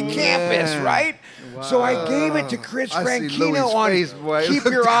happens in the campus, right? Wow. So I gave it to Chris Franchino on face, boy. Keep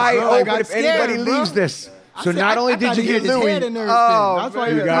your eye open if anybody leaves this. So not only did you get Louis, that's why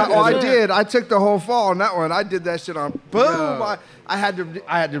you got. I did. I took the whole fall on that one. I did that shit on boom. Yeah. I had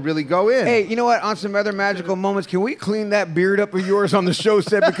to really go in. Hey, you know what? On some other magical moments, can we clean that beard up of yours on the show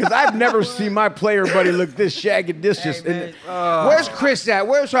set? Because I've never seen my player buddy look this shaggy, where's Chris at?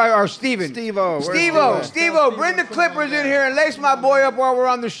 Where's our Steven? Steve-O, bring the clippers in here and lace my boy up while we're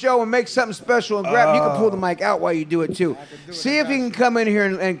on the show and make something special and grab. You can pull the mic out while you do it too. See if he can come in here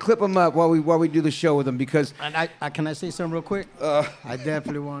and clip him up while we do the show with him. Because can I say something real quick? I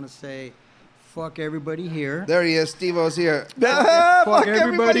definitely want to say, fuck everybody here. There he is. Steve-O's here. Fuck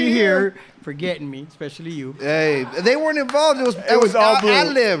everybody here for getting me, especially you. Hey, they weren't involved. It was all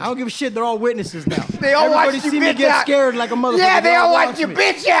ad-libbed. I don't give a shit. They're all witnesses now. They all Everybody watched you see me bitch get out. scared like a motherfucker. Yeah, they all watched you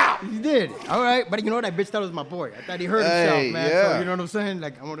bitch out. You did. All right. But you know what? I bitch thought it was my boy. I thought he hurt himself, man. Yeah. So you know what I'm saying?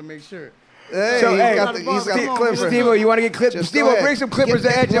 Like, I want to make sure. Hey, so, he's got the clippers. Steve-O, you want to get clippers? Steve-O, bring some clippers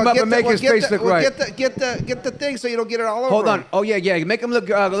to edge him up and make his face look right. Get the thing so you don't get it all over. Hold on. Oh, yeah. Make him look,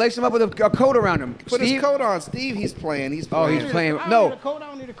 lace him up with a coat around him. Put his coat on. Steve, he's playing. Oh, he's playing. No.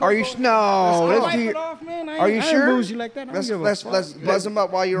 Are you? No. Are you sure? Let's buzz him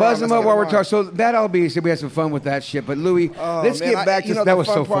up while you're Buzz him up while we're talking. So that all be said, we had some fun with that shit. But Louis, let's get back to that was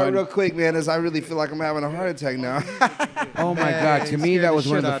so fun. Real quick, man, is I really feel like I'm having a heart attack now. Oh my God! To me, that was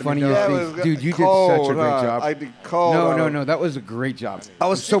one of the funniest things. Dude, you did such a great job. I did cold. No. That was a great job. I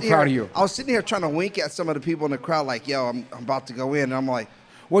was so proud of you. I was sitting here trying to wink at some of the people in the crowd like, yo, I'm about to go in. And I'm like,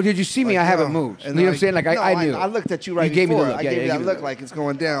 Well, did you see me? I haven't moved. You know what I'm saying? Like, I knew. I looked at you right You gave me before. the look. I Yeah, gave yeah, you that give me the look like it's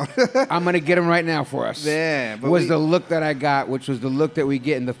going down. I'm going to get him right now for us. Man, but was the look that I got, which was the look that we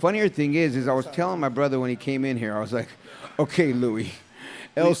get. And the funnier thing is I was telling my brother when he came in here, I was like, okay, Louis,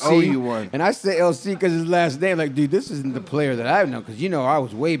 LC. owe you one. And I say LC because his last name. Like, dude, this isn't the player that I've known. Because, I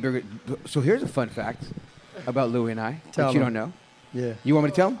was way bigger. So here's a fun fact about Louis and I that you don't know. Yeah. You want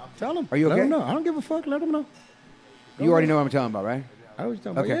me to tell him? Tell him. Are you okay? Let him know. I don't give a fuck. Let him know. You already know what I'm telling about, right? I was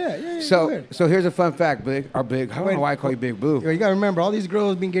talking about. Okay. Yeah. So here's a fun fact, Big. I don't know why I call you Big Blue. You gotta remember, all these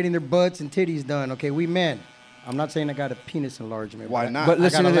girls been getting their butts and titties done. Okay, we men. I'm not saying I got a penis enlargement. Why not? But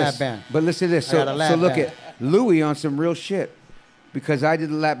listen to I got a lap this. band. But listen to this. I got a So lap look band. at Louis on some real shit. Because I did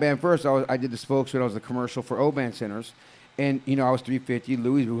the lap band first. I did the spokesman. I was the commercial for O-Band Centers. And, I was 350.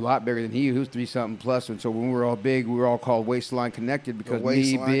 Louis was a lot bigger than he was 3-something plus. And so when we were all big, we were all called Waistline Connected because me,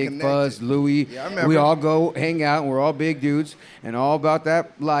 Waistline Big, Connected. Fuzz, Louis, Yeah, I remember. we all go hang out, and we're all big dudes and all about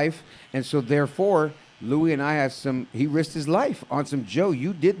that life. And so therefore, Louis and I had he risked his life on some, Joe,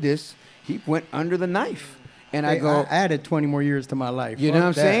 you did this. He went under the knife. And I go, I added 20 more years to my life. You know what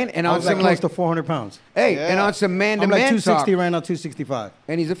I'm Fuck that. saying? And I on was like some, close like- to 400 pounds. hey, Yeah. and on some I'm man-to-man like 260 talk. right now, 265.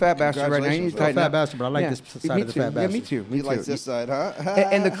 And he's a fat bastard right now. Congratulations, He's bro. tightened Fat up. bastard, but I like this side Me of the too. fat Yeah, me bastard. too. Me He too. likes this side, huh?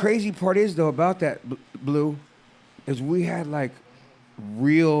 And the crazy part is, though, about that, Blue, is we had, like,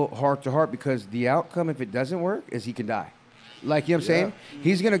 real heart-to-heart because the outcome, if it doesn't work, is he can die. Like, you know what I'm saying?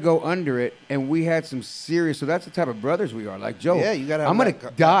 He's going to go under it, and we had some serious... So that's the type of brothers we are. Like, Joe, Yeah, you gotta have I'm going that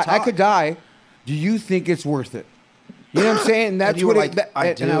to die. I talk. could die. Do you think it's worth it? You know what I'm saying? And that's you what were it, like, I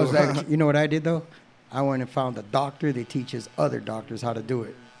and I do. was like, You know what I did, though? I went and found a doctor that teaches other doctors how to do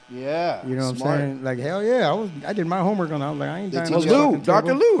it. Yeah. You know what smart. I'm saying? Like, hell yeah. I did my homework on that. I was like, I ain't They dying. teach on you this Lou, fucking Dr.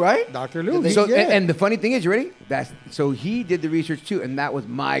 table. Lou, right? Dr. Lou. So, yeah. and the funny thing is, you ready? So he did the research too, and that was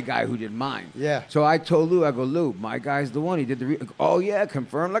my guy who did mine. Yeah. So I told Lou, I go, Lou, my guy's the one. He did the oh yeah,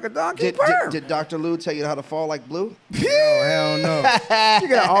 confirmed like a donkey. Did Dr. Lou tell you how to fall like Blue? Oh, hell no.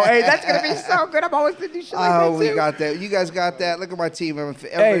 Oh, hey, that's gonna be so good. I'm always gonna do shit like that Oh, we too. got that. You guys got that. Look at my team. So it's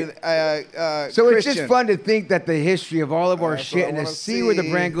Christian. just fun to think that the history of all of our That's shit what I and to wanna see where the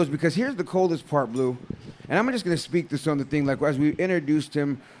see. brand goes. Because here's the coldest part, Blue. And I'm just going to speak this on the thing, like as we introduced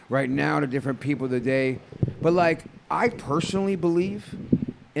him right now to different people today. But like, I personally believe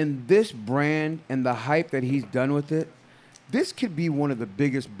in this brand and the hype that he's done with it. This could be one of the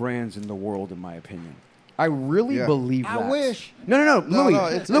biggest brands in the world, in my opinion. I really Yeah. believe that. I wish. No, Louis, no,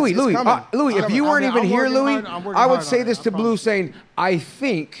 it's Louis, coming. Louis. It's If you coming. weren't I'm even here, working Louis, hard- I'm working I would hard say on it. this I to Blue, promise. saying, I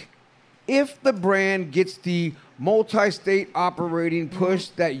think if the brand gets the multi-state operating push,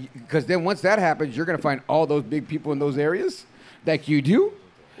 because then once that happens, you're going to find all those big people in those areas like you do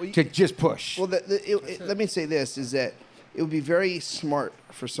to just push. Well, let me say this, is that it would be very smart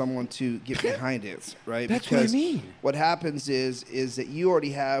for someone to get behind it, right? That's what I because mean. what happens is that you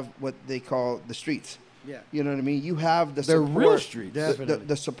already have what they call the streets. Yeah. You know what I mean? You have the They're support, real streets.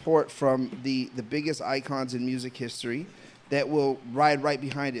 the support from the biggest icons in music history that will ride right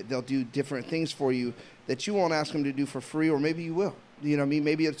behind it. They'll do different things for you that you won't ask them to do for free, or maybe you will. You know what I mean?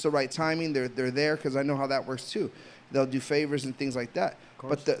 Maybe it's the right timing. They're there because I know how that works too. They'll do favors and things like that.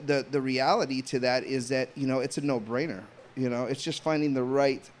 But the reality to that is that, it's a no-brainer. It's just finding the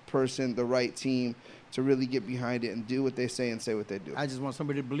right person, the right team to really get behind it and do what they say and say what they do. I just want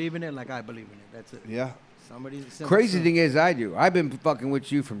somebody to believe in it like I believe in it. That's it. Yeah. Somebody's simple. Crazy thing is, I've been fucking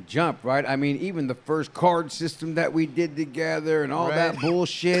with you from jump, right? I mean, even the first card system that we did together and all that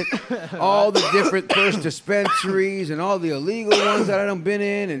bullshit, all the different first dispensaries and all the illegal ones that I done been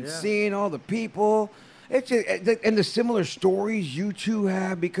in and seeing all the people. It's just, and the similar stories you two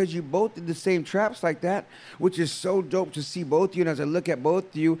have because you both did the same traps like that, which is so dope to see both of you. And as I look at both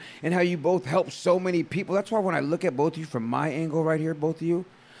of you and how you both help so many people, that's why when I look at both of you from my angle right here, both of you,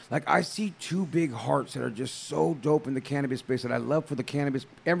 like, I see two big hearts that are just so dope in the cannabis space that I love for the cannabis.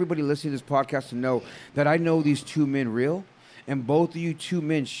 Everybody listening to this podcast to know that I know these two men real, and both of you two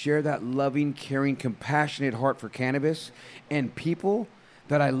men share that loving, caring, compassionate heart for cannabis and people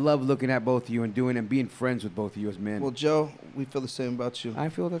that I love looking at both of you and doing and being friends with both of you as men. Well, Joe, we feel the same about you. I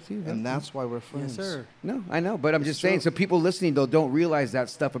feel that too. And that's why we're friends. Yes, sir. No, I know, but I'm just saying, so people listening, though, don't realize that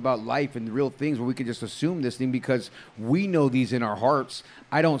stuff about life and real things where we can just assume this thing because we know these in our hearts.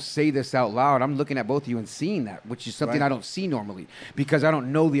 I don't say this out loud. I'm looking at both of you and seeing that, which is something Right. I don't see normally because I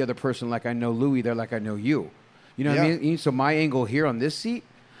don't know the other person like I know Louis there, like I know you. You know what I Yeah. mean? So my angle here on this seat,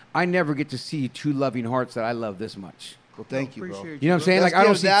 I never get to see two loving hearts that I love this much. Well, thank you, bro. Appreciate You know what I'm saying? Let's Like, I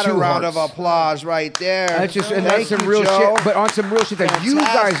don't give see that two a round hearts. of applause right there. That's just, and Thank that's some you, real Joe. shit, but on some real shit that you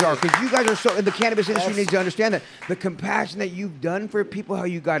guys are, Fantastic. because you guys are so in the cannabis industry. That's- Needs to understand that the compassion that you've done for people, how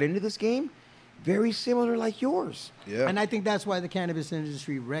you got into this game, very similar like yours. Yeah. And I think that's why the cannabis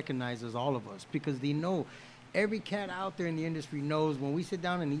industry recognizes all of us, because they know every cat out there in the industry knows when we sit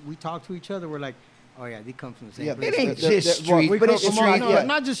down and we talk to each other, we're like, oh yeah, they come from the same Yeah, place. It ain't The- just the- well, street, we but come it's from- street. No, yeah.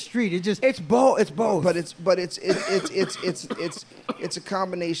 not just street. It just It's both. It's both. But it's a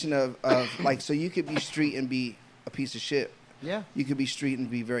combination of like, so you could be street and be a piece of shit. yeah. You could be street and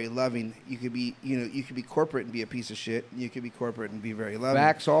be very loving. You could be, you could be corporate and be a piece of shit. You could be corporate and be very loving.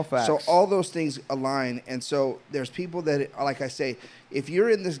 Facts, all facts. So all those things align. And so there's people that, like I say, if you're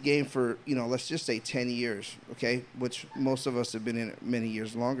in this game for, let's just say 10 years, okay, which most of us have been in it many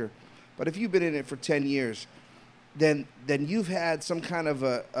years longer. But if you've been in it for 10 years, then you've had some kind of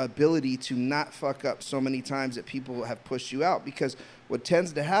a ability to not fuck up so many times that people have pushed you out. Because what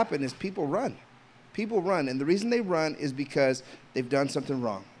tends to happen is people run. People run, and the reason they run is because they've done something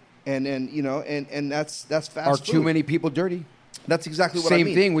wrong, and that's fast Are food. too many people dirty? That's exactly what I Same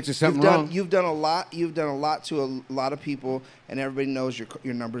mean. thing, which is something you've done, wrong. You've done a lot. You've done a lot to a lot of people, and everybody knows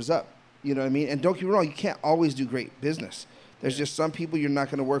your numbers up. You know what I mean? And don't get me wrong, you can't always do great business. There's just some people you're not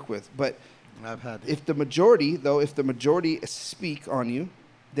going to work with. But I've had if the majority speak on you,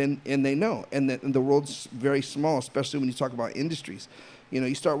 then and they know, and the world's very small, especially when you talk about industries.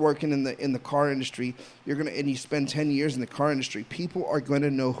 You start working in the car industry, and you spend 10 years in the car industry. People are going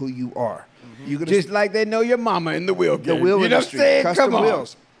to know who you are. You're gonna Just like they know your mama in the wheel game. the wheel you know industry, what I'm saying? custom Come on.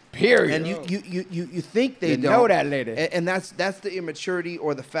 wheels. Period. And you think they You don't know that, lady. and that's the immaturity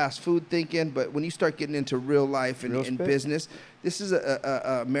or the fast food thinking. But when you start getting into real life and Real in spit. business, this is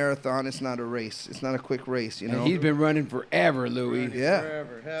a marathon. It's not a race. It's not a quick race. And he's been running forever, Louis. Yeah.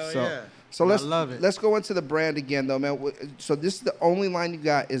 forever. Hell So, yeah. so And I let's love it. let's go into the brand again, though, man. So this is the only line you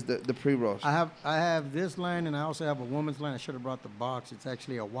got is the pre-rolls. I have this line, and I also have a woman's line. I should have brought the box. It's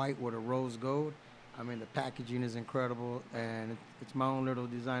actually a white with a rose gold. I mean, the packaging is incredible, and it's my own little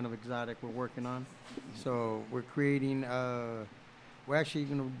design of exotic we're working on. So we're creating. We're actually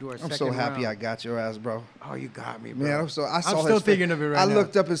gonna do our I'm second so happy I round. got your ass, bro. Oh, you got me, bro. Man, I saw I'm his still face. thinking of it right I now.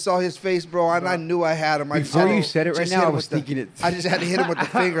 looked up and saw his face, bro, and I knew I had him. Before you said it right just now, hit I him was with the- thinking it. I just had to hit him with the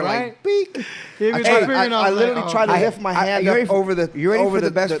finger, Right? like, beak. Hit me I, with tried- the finger, and I was literally like, tried to oh. lift my hand you ready up for- over the. You ready over for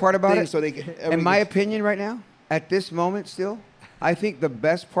the best part about thing it? So they could, In my opinion, right now, at this moment, still, I think the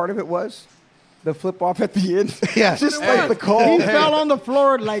best part of it was the flip off at the end. Yes. Just like the call. He fell on the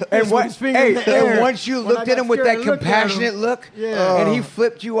floor like this with his finger in the air. and once you When looked I at got him with scared, that I looked at him. compassionate look, Yeah. and he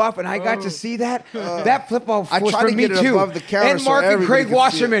flipped you off, and I got to see that, that flip off I was tried for to me get it too. above the counter and so Mark and everybody Craig could see it.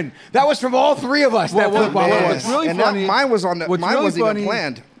 Wasserman. That was from all three of us. That flip off. man. What's really And that- funny? mine was on the- what's mine really wasn't even funny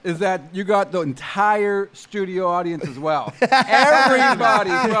planned. Is that you got the entire studio audience as well?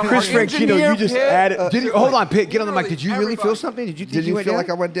 Everybody. From Chris our Franchino, engineer you just Pitt, added. Did you, hold on, Pitt. Get on the mic. Did you really Everybody. feel something? Did you think Did you went feel down? like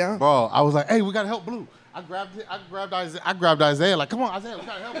I went down? Bro, I was like, hey, we gotta help Blue. I grabbed Isaiah. Like, come on, Isaiah, we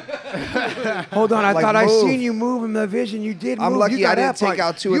gotta help him. Hold on, I Like, thought I move. seen you move in the vision. You did. I'm move. lucky You got I didn't up take on-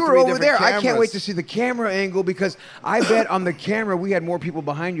 out 2 or You were 3 over there. different I can't cameras. wait to see the camera angle because I bet on the camera we had more people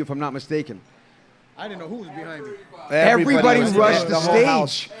behind you, if I'm not mistaken. I didn't know who was behind me. Everybody was rushed there. the whole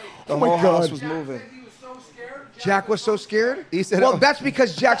house. stage. The Oh my whole house God. was moving. Jack was so scared. He said, "Well, oh. that's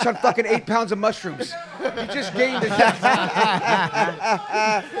because Jack's on fucking 8 pounds of mushrooms. He just gained. He's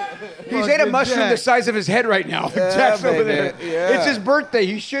ate a mushroom Jack. the size of his head right now. Jack's over baby. there. Yeah. It's his birthday.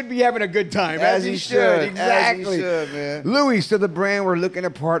 He should be having a good time. As he should. As he Exactly. should, man. Louis, so the brand we're looking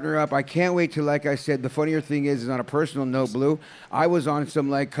to partner up. I can't wait to, like I said, the funnier thing is on a personal note, Blue, I was on some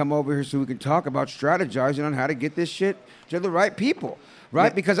like come over here so we can talk about strategizing on how to get this shit to the right people.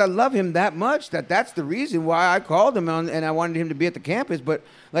 Right? Because I love him that much that's the reason why I called him on, and I wanted him to be at the campus. But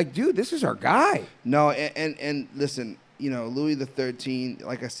like, dude, this is our guy. No, and listen, you know, Louis the 13,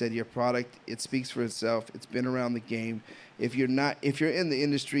 like I said, your product, it speaks for itself. It's been around the game. If you're in the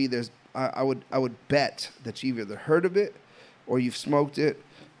industry, I would bet that you've either heard of it or you've smoked it.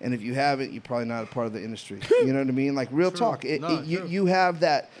 And if you haven't, you're probably not a part of the industry. You know what I mean? Like real talk. You have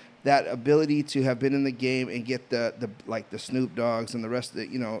that ability to have been in the game and get the Snoop Dogs and the rest of it.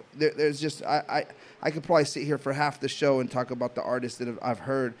 You know, there's just I could probably sit here for half the show and talk about the artists that I've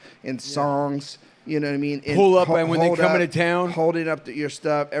heard in songs. You know what I mean? And Pull up and when they hold come up, into town. holding up your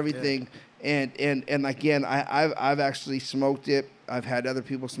stuff, everything. And again, I've actually smoked it. I've had other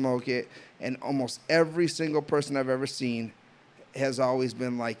people smoke it, and almost every single person I've ever seen has always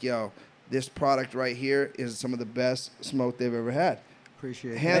been like, "Yo, this product right here is some of the best smoke they've ever had."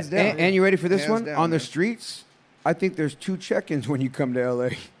 Appreciate it. Hands down. And you ready for this Hands one? down, On the man. streets, I think there's 2 check-ins when you come to LA.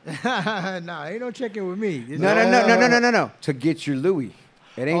 Nah, ain't no checking with me. This No. To get your Louis.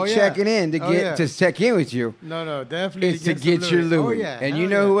 It ain't Oh, yeah. checking in to Oh, get yeah. to check in with you. No, definitely. It's to some get your Louis. Louis. Oh, yeah. And you hell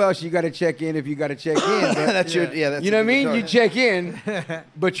know yeah. who else you got to check in if you got to check in. That's your that's you know a what I mean? good You choice. check in,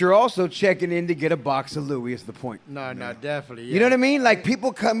 but you're also checking in to get a box of Louis is the point. No, definitely. Yeah. You know what I mean? Like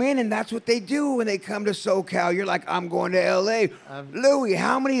people come in and that's what they do when they come to SoCal. You're like, I'm going to LA. Louis,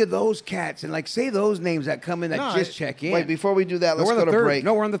 how many of those cats and like say those names that come in that No, just check in? Wait, before we do that, let's we're on go the to third. break.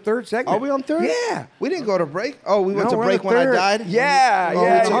 No, we're on the third segment. Are we on third? Yeah. We didn't go to break. Oh, we went No, to we're on break the when I third. died. Yeah, Oh,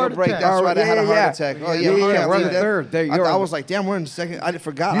 yeah. we took heart a break. attack. That's right. I had a heart Yeah. attack. Oh, Yeah, we yeah, can't we're on leave the that. third. There, I you're on was like, damn, we're in the second. I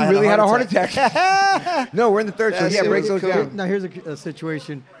forgot. You I really had a heart attack. attack. No, we're in the third. So That yeah, shit break was those cool. down. Now here's a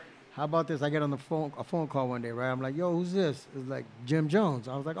situation. How about this? I get on a phone call one day, right? I'm like, yo, who's this? It's like Jim Jones.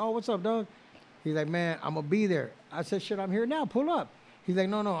 I was like, oh, what's up, dog? He's like, man, I'm gonna be there. I said, shit, I'm here now. Pull up. He's like,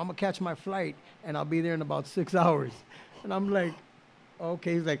 no, I'm gonna catch my flight and I'll be there in about 6 hours. And I'm like,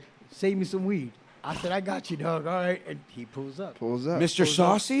 okay. He's like, save me some weed. I said, I got you, dog. All right. And he pulls up. Mr.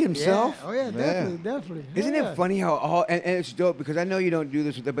 Saucy himself. Yeah. Oh yeah, definitely. Isn't Yeah. it funny how all and it's dope because I know you don't do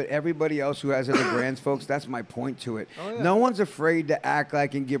this with it, but everybody else who has other brands, folks, that's my point to it. Oh, yeah. No one's afraid to act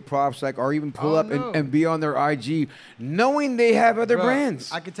like and give props like or even pull Oh, up no. and be on their IG knowing they have other Bro,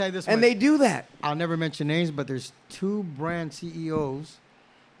 brands. I can tell you this and much. they do that. I'll never mention names, but there's 2 brand CEOs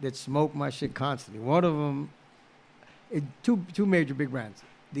that smoke my shit constantly. One of them, two major big brands.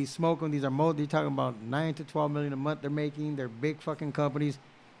 These smoke them. These are they're talking about 9 to 12 million a month they're making. They're big fucking companies.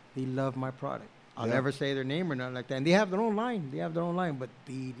 They love my product. I'll never say their name or nothing like that. And they have their own line. But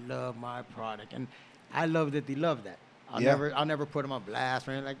they love my product, and I love that they love that. I'll never put them on blast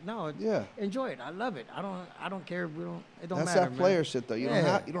or anything. Like, no, enjoy it. I love it. I don't care. It don't That's matter. that player man. shit though. You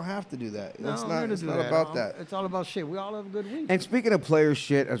don't have to do that. No, It's I'm not. gonna It's do not that. about that. It's all about shit. We all have a good week. And speaking of player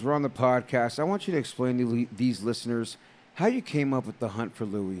shit, as we're on the podcast, I want you to explain to these listeners how you came up with the Hunt for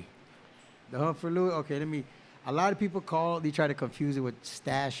Louis. The Hunt for Louis. Okay, a lot of people they try to confuse it with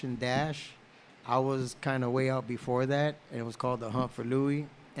Stash and Dash. I was kind of way out before that, and it was called the Hunt for Louis.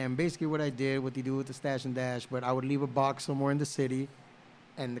 And basically what they do with the Stash and Dash, but I would leave a box somewhere in the city.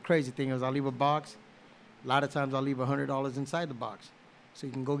 And the crazy thing is I'll leave a box. A lot of times I'll leave $100 inside the box. So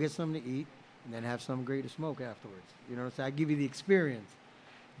you can go get something to eat and then have something great to smoke afterwards. You know what I'm saying? I give you the experience.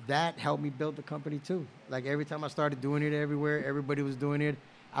 That helped me build the company too. Like every time I started doing it everywhere, everybody was doing it.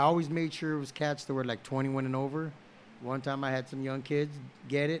 I always made sure it was cats that were like 21 and over. One time I had some young kids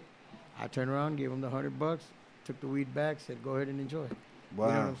get it. I turned around, gave them the $100, took the weed back, said, go ahead and enjoy. Wow.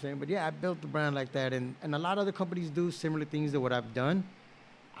 You know what I'm saying? But yeah, I built the brand like that. And a lot of other companies do similar things to what I've done.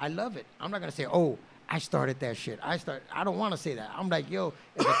 I love it. I'm not going to say, oh, I started that shit. I don't want to say that. I'm like, yo,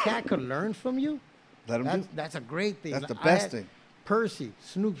 if a cat could learn from you, that's a great thing. That's the best thing. Percy,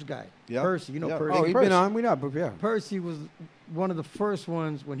 Snoop's guy. Yep. Percy, you know Yep. Percy. Oh, he's been on. We know, but yeah. Percy was one of the first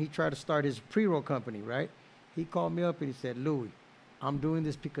ones when he tried to start his pre-roll company, right? He called me up and he said, Louis, I'm doing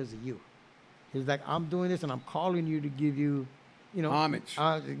this because of you. He's like, I'm doing this and I'm calling you to give you, homage.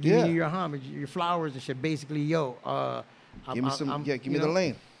 Give you your homage, your flowers and shit. Basically, yo, Give me the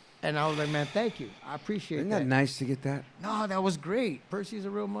lane. And I was like, man, thank you. I appreciate Isn't that. that nice to get that? No, that was great. Percy's a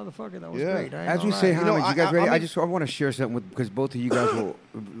real motherfucker. That was Yeah. great. I ain't As we gonna say lie. homage, you guys ready? I mean- want to share something because both of you guys will.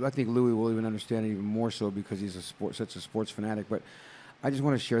 I think Louis will even understand it even more so because he's such a sports fanatic. But I just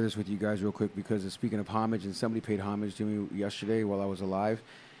want to share this with you guys real quick because speaking of homage, and somebody paid homage to me yesterday while I was alive,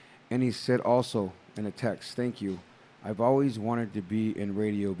 and he said also in a text, "Thank you. I've always wanted to be in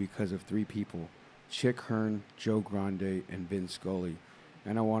radio because of 3 people: Chick Hearn, Joe Grande, and Vin Scully.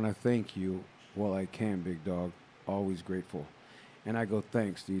 And I want to thank you while I can, big dog. Always grateful." And I go,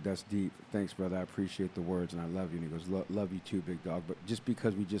 "Thanks, dude. That's deep. Thanks, brother. I appreciate the words, and I love you." And he goes, "Love you too, big dog. But just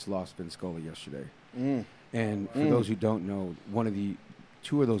because we just lost Vin Scully yesterday." And for those who don't know,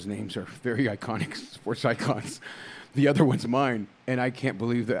 2 of those names are very iconic sports icons. The other one's mine, and I can't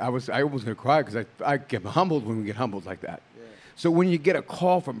believe that I was going to cry because I get humbled when we get humbled like that. Yeah. So when you get a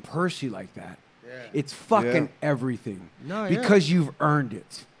call from Percy like that, it's fucking everything because you've earned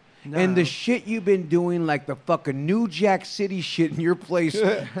it. No. And the shit you've been doing, like the fucking New Jack City shit in your place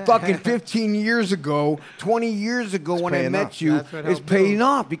fucking 15 years ago, 20 years ago when I met you, is paying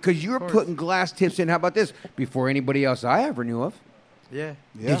off because you're putting glass tips in. How about this? Before anybody else I ever knew of. Yeah.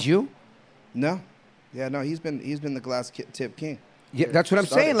 Did you? No. Yeah, no, he's been the glass tip king. Yeah, that's what I'm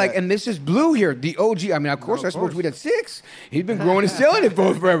saying. Like, and this is Blue here, the OG. I mean, of course, I smoked weed at 6. He's been growing and selling it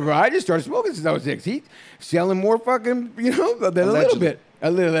forever. I just started smoking since I was 6. He's selling more fucking, than a little bit.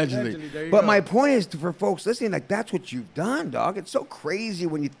 Allegedly. But my point is for folks listening, like, that's what you've done, dog. It's so crazy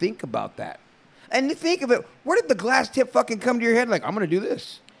when you think about that. And you think of it, where did the glass tip fucking come to your head? Like, I'm going to do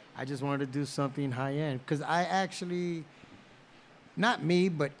this. I just wanted to do something high end because I actually, not me,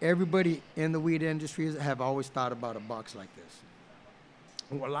 but everybody in the weed industry have always thought about a box like this.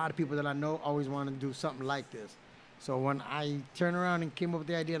 a lot of people that I know always want to do something like this. So when I turned around and came up with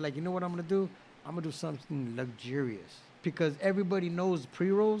the idea, like, you know what I'm going to do? I'm going to do something luxurious. Because everybody knows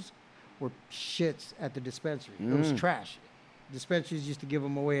pre-rolls were shits at the dispensary. It was trash. Dispensaries used to give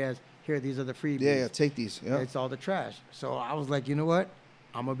them away as, here, these are the freebies. Yeah, take these. Yeah. It's all the trash. So I was like, you know what?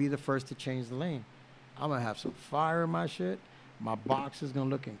 I'm going to be the first to change the lane. I'm going to have some fire in my shit. My box is going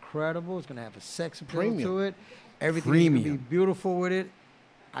to look incredible. It's going to have a sex appeal to it. Everything's going to be beautiful with it.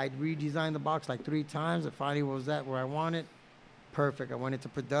 I redesigned the box like 3 times. It finally was that where I wanted. Perfect. I went into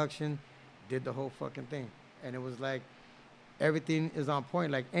production, did the whole fucking thing. And it was like, everything is on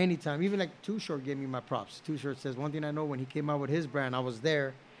point. Like anytime, even like Too Short gave me my props. Too Short says, one thing I know, when he came out with his brand, I was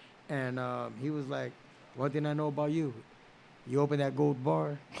there. And he was like, one thing I know about you, you open that gold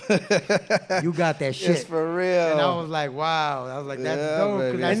bar, you got that shit. It's for real. And I was like, wow. I was like, that's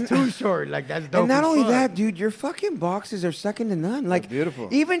dope. 'Cause that's Too Short. Like, that's dope. And not as only fuck. that, dude, your fucking boxes are second to none. Like, beautiful.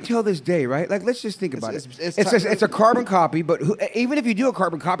 Even till this day, right? Like, let's just think about it. it's It's a carbon copy, but even if you do a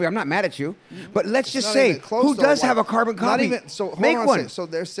carbon copy, I'm not mad at you. But let's just not say, even close, who though. does Like, have a carbon Not copy? even, so hold Make on a one. second. So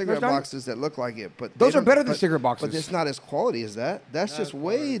there's cigarette boxes that look like it, but Those they are better don't- than cigarette boxes. But it's not as quality as that. That's just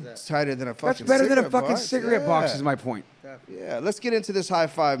way tighter than a fucking. That's better than a cigarette fucking box. cigarette box, is my point. Yeah, let's get into this high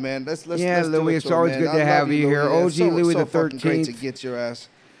five, man. Let's Yeah, let's do Louis, it it's to it, always man. good I to love have you here. Louis. OG Louis the fucking great to 13th. get your ass.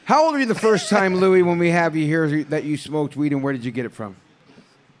 How old were you the first time, Louis, when we have you here that you smoked weed, and where did you get it from?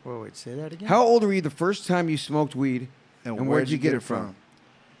 Wait, say that again? How old were you the first time you smoked weed, and where'd you get it from?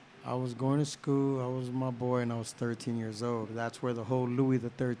 I was going to school. I was with my boy, and I was 13 years old. That's where the whole Louis the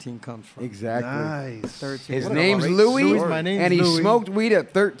 13 comes from. Exactly. Nice. 13. His What a name's great Louis, story. My name's and he Louis. smoked weed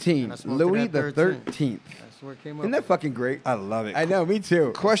at 13. And I smoked it Louis at the 13. 13th. That's where it came up. Isn't that fucking great? I love it. I know, me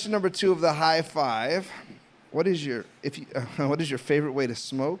too. Question number 2 of the high five: What is your what is your favorite way to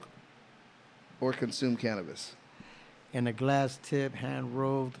smoke or consume cannabis? In a glass tip, hand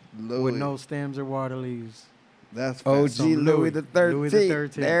rolled, Louis. with no stems or water leaves. That's OG fast. Louis the 13th. Louis the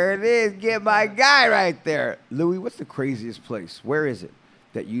 13th. There it is. Get my guy right there. Louis, what's the craziest place? Where is it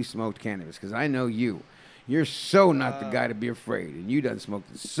that you smoked cannabis? Because I know you. You're so not the guy to be afraid, and you done smoked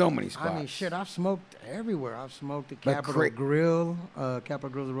in so many spots. I mean, shit, I've smoked everywhere. I've smoked at Like Capitol Grill. Capitol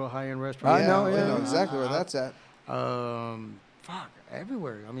Grill's a real high-end restaurant. I know, I yeah. know exactly where that's at. Fuck,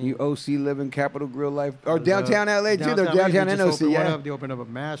 everywhere. I mean, You OC live in Capitol Grill Life. Or the- downtown LA, too. They're downtown they just NOC, opened one yeah. up. They opened up a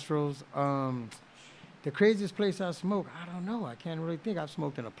Mastro's. The craziest place I smoked, I don't know. I can't really think. I've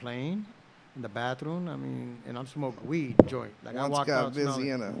smoked in a plane, in the bathroom. I mean, and I've smoked weed joint. Like I Once walked got out busy smelling-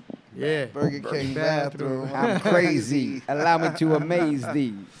 in a Yeah. Burger King bathroom. I'm crazy. Allow me to amaze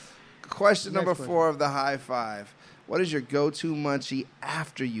thee. Question number Next one. 4 of the high five: What is your go-to munchie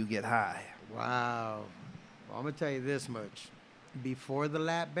after you get high? Wow. Well, I'm going to tell you this much. Before the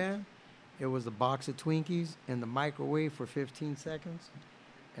lap band, it was a box of Twinkies in the microwave for 15 seconds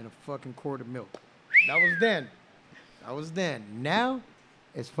and a fucking quart of milk. That was then. That was then. Now,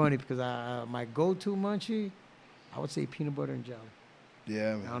 it's funny because my go-to munchie, I would say peanut butter and jelly.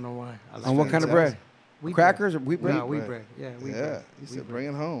 Yeah, I man. don't know why. I like On what kind of bread? Wheat Crackers bread. or wheat bread? No, wheat bread. bread. Yeah, wheat Yeah, bread. he Wheat said, bread. "Bring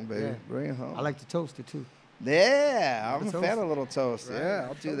it home, baby. Yeah. Bring it home." I like to toast it too. Yeah, I'm a Toast fan it. of little toast. Right. Yeah,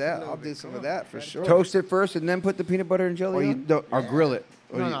 I'll do Toast that. a little I'll do bit. some Come of on. that for sure. Toast it first and then put the peanut butter and jelly Or you on? don't- Or grill it?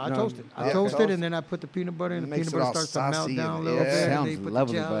 Or No, you- I toast it. I Yeah, toast toast it, and then I put the peanut butter, and It the makes peanut it butter all starts to melt saucy down a and- little yeah. bit. and then Sounds you put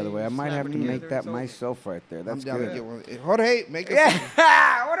lovely, the by the jelly, way. I might slap have it to make together, that it's over. myself right there. I'm That's down to good. get one. Jorge, make us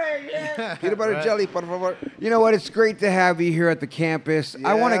Yeah. peanut butter jelly, por favor. You know what? It's great to have you here at the campus.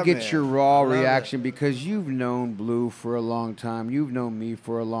 I want to Yeah, get man. your raw love reaction because you've known Blue for a long time. You've known me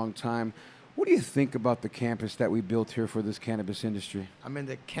for a long time. What do you think about the campus that we built here for this cannabis industry? I mean,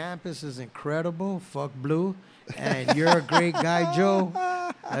 the campus is incredible. Fuck Blue. And you're a great guy, Joe.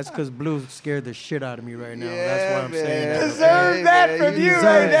 That's because Blue scared the shit out of me right now. That's why I'm saying that. Deserve okay? that man, from you you deserve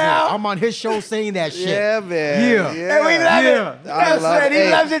right it. now. I'm on his show saying that shit. Yeah, man. Yeah. Yeah. And we love Yeah. it. That's love right. He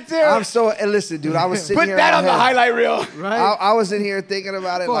Hey, loves it too. I'm so. And listen, dude, I was sitting Put here. that in on my the head. highlight reel. Right? I was in here thinking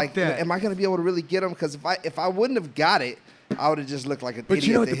about it, Fuck like, that. am I going to be able to really get them? Because if I wouldn't have got it, I would have just looked like an But idiot.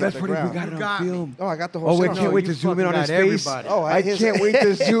 you know what that the hit best the part is? We ground. got it You on got me. film. Oh, I got the whole. Oh, wait, shit on can't film. wait you to zoom in fucking on his got face. everybody. Oh, I can't wait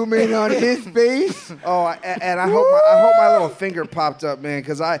to zoom in on his face. Oh, and I hope my little finger popped up, man,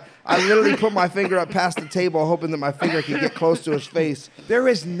 because I literally put my finger up past the table, hoping that my finger could get close to his face. There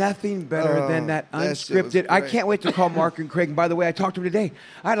is nothing better than that that shit was unscripted. I great. can't wait to call Mark and Craig. And by the way, I talked to him today.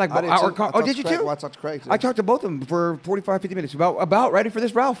 I had like I did hour too. call. I Oh, talked did to you Craig. too? Well, I talked to Craig, too. I talked to both of them for 45, 50 minutes about ready for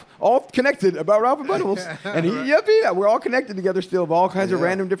this Ralph. All connected about Ralph and Buttables. And we're all connected together still of all kinds of Yeah.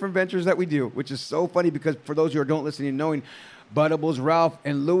 random different ventures that we do, which is so funny because for those who don't listening and knowing, Buttables, Ralph,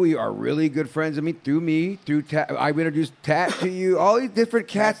 and Louie are really good friends of me through Tat. I introduced Tat to you. All these different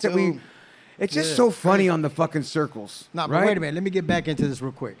cats that we. It's just so funny on the fucking circles. No, but right? wait a minute. Let me get back into this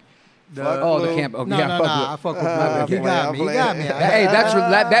real quick. The camp. Okay, No, yeah, I fuck with Blue. He got me. Hey,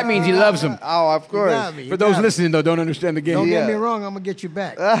 that means he loves him. Oh, of course. For those listening, though, don't understand the game. Don't get me wrong. I'm gonna get you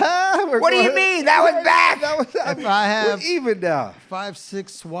back. What do you mean? That was back. If I have we're even now. 5-6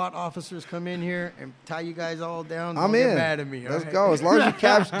 SWAT officers come in here and tie you guys all down, I'm don't in. get mad at me. Let's go. As long as you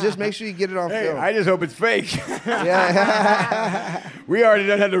capture, just make sure you get it on film. I just hope it's fake. Yeah. We already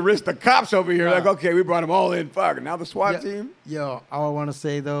done had to risk the cops over here. Like, okay, we brought them all in. Fuck. Now the SWAT team. Yo, all I want to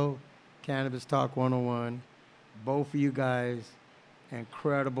say though, Cannabis Talk 101, both of you guys,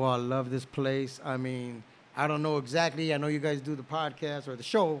 incredible. I love this place. I mean, I don't know exactly. I know you guys do the podcast or the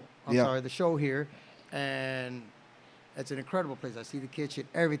show. The show here, and it's an incredible place. I see the kitchen,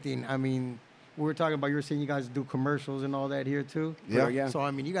 everything. I mean, we were talking about, you were saying you guys do commercials and all that here too. Yeah. So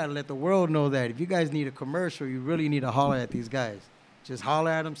I mean, you got to let the world know that if you guys need a commercial, you really need to holler at these guys. Just holler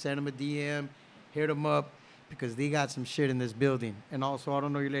at them, send them a DM, hit them up, because they got some shit in this building. And also, I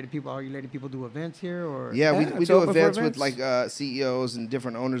don't know, are you letting people do events here? Or Yeah, we it's do open for events with events. like CEOs and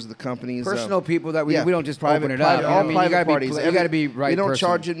different owners of the companies. Personal people that we don't just private, open it up. all you private gotta parties. You got to be right. We don't person.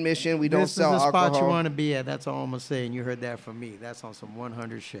 charge admission. We don't this sell is the alcohol. spot you want to be at. That's all I'm gonna say. And you heard that from me. That's on some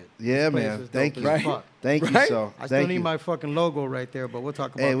 100 shit. Yeah, This place man. is Thank dope you. as fuck. Thank you, Right? so. I still Thank need you. my fucking logo right there, but we'll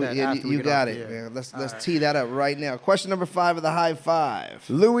talk about Hey, that after we you get got off it, the air. man. Let's tee that up right now. Question number 5 of the high five.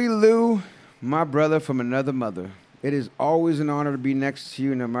 Louie Lou, my brother from another mother. It is always an honor to be next to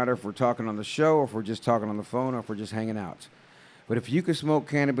you, no matter if we're talking on the show, or if we're just talking on the phone, or if we're just hanging out. But if you could smoke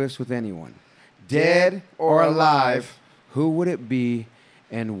cannabis with anyone, dead or alive, who would it be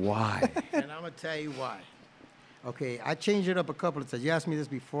and why? And I'm going to tell you why. Okay, I changed it up a couple of times. You asked me this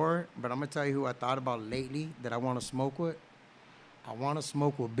before, but I'm going to tell you who I thought about lately that I want to smoke with. I want to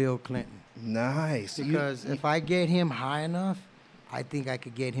smoke with Bill Clinton. Nice. Because if I get him high enough, I think I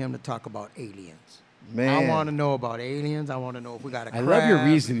could get him to talk about aliens. Man. I want to know about aliens. I want to know if we got a crab. I love your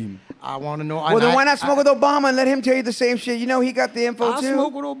reasoning. I want to know. Well, then why not smoke with Obama and let him tell you the same shit? You know he got the info, I too.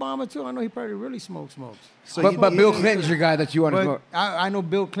 smoke with Obama, too. I know he probably really smokes. But Bill Clinton's your guy that you want to But smoke. I know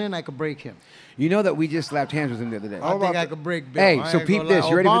Bill Clinton, I could break him. You know that we just slapped hands with him the other day. I think I could break Bill. Hey, I so ain't peep gonna this. lie.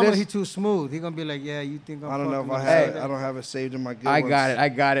 You ready for Obama, this? he too smooth. He gonna be like, yeah, you think I'm I don't know if fucking I with have. that? I don't have it saved in my good I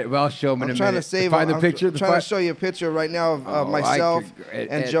ones. got it. Well, I'll show him in I'm a trying minute. to save. Find the I'm picture. trying to show you a picture right now of myself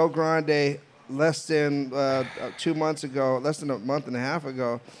and Joe Grande less than 2 months ago, less than a month and a half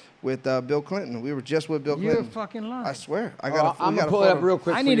ago, with Bill Clinton. We were just with Bill You're Clinton. fucking lying. I swear. I'm gonna pull it up real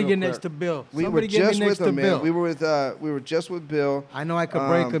quick. I need to get next to Bill. We Somebody were get just me next with him, to man. Bill. We were just with Bill. I know I could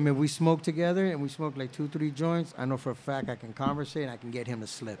break him if we smoke together and we smoke like 2-3 joints. I know for a fact I can conversate and I can get him to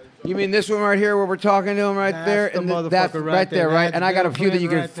slip. You mean this one right here where we're talking to him right That's there? the And motherfucker that's right right there, there. right? That's And I got a Bill few that you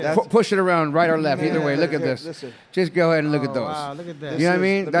can Clinton right there. push it around right or left. Either way, look at this. Listen. Just go ahead and look at those. Wow, look at that. You know what I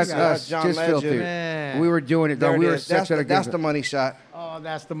mean? Let me That's see. us. John Just Legend. filthy. Man. We were doing it, though. There We it were is. such a That's good. the money shot. Oh,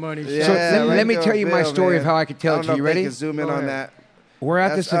 that's the money. Yeah, So shot. let me there tell you with my Bill, story man. of how I could tell I it don't to know you. if Ready? They can zoom in Go on ahead. that. We're at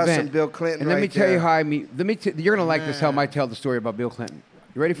That's this us event. and Bill Clinton And let me right tell you there. how I meet. You're gonna like this. How I tell the story about Bill Clinton.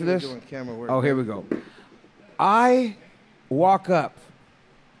 You ready for We're this? doing camera work, Oh, here man. we go. I walk up,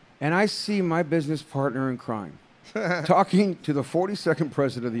 and I see my business partner in crime talking to the 42nd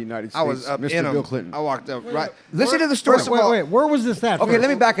president of the United States, I was up Mr. in him. Bill Clinton. I walked up right. Listen to the story. First of all, Wait, where was this at? Okay, let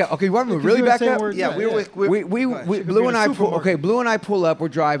me back up. Okay, you want me to Because really you were back saying up? where- yeah, we were with. We She could Blue be and in a I pull. supermarket. Okay, Blue and I pull up. We're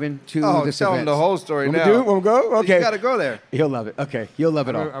driving to Oh, this tell event. him the whole story Want me now. to do it? Want me to go? Okay, You got to go there. He'll love it. Okay, you'll love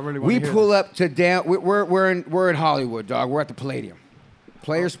it all. I really wanna We hear pull up to down. We're in Hollywood, dog. We're at the Palladium.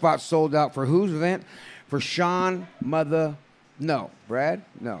 Player spot sold out for whose event? For Sean Brad?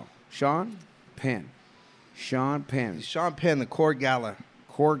 No. Sean Penn. Sean Penn. Sean Penn, the Core Gala.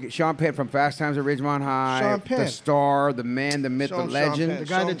 Sean Penn from Fast Times at Ridgemont High. Sean Penn. The star, the man, the myth, Sean the legend. Penn. The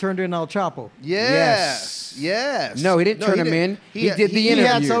guy that turned in El Chapo. Yes. Yes. No, he didn't turn him in. He did the He interview.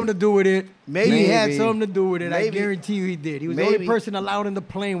 had something to do with it. Maybe. He had something to do with it. I Maybe. guarantee you he did. He was the only Maybe. person allowed in the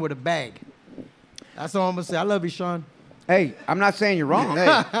plane with a bag. That's all I'm going to say. I love you, Sean. Hey, I'm not saying you're wrong. Hey.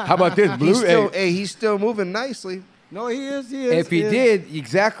 How about this, Blue? He's still moving nicely. No, he is. He is. If he did,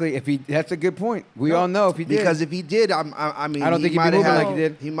 exactly. That's a good point. We all know if he did. Because if he did, I mean, I don't think he'd be might have moving had- like he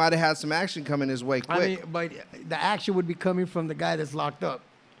did. He might have had some action coming his way quick. I mean, but the action would be coming from the guy that's locked up.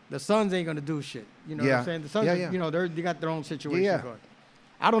 The Suns ain't going to do shit. You know what Yeah. I'm saying? The Suns, Yeah, yeah. you know, they got their own situation Yeah. going.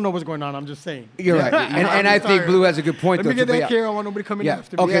 I don't know what's going on. I'm just saying. You're right. And I think Blue has a good point. Let me though, get so, that care. I want nobody coming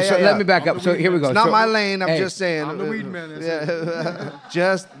after me. Okay, so let me back up. So here we go. It's not So- my lane. I'm Hey. just saying. I'm the weed man.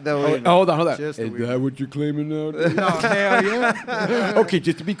 Just the weed. Hold on. Just the Is weed. that what you're claiming now? No, hell yeah. Okay,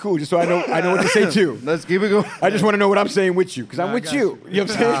 just to be cool, just so I know what to say too. Let's keep it going. I just want to know what I'm saying with you, because I'm I with got you. You know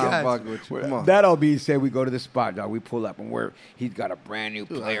what I'm saying? Nah, fuck with you. Come on. That all being said, we go to the spot, dog. We pull up, and he's got a brand new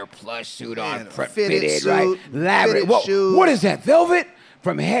player plus suit on, Man, fitted, fitted right? suit, Elaborate. fitted shoes. What is that? Velvet?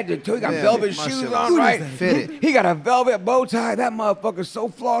 From head to toe, he got Yeah, velvet my shoes shit on, was right? fitted. He got a velvet bow tie. That motherfucker's so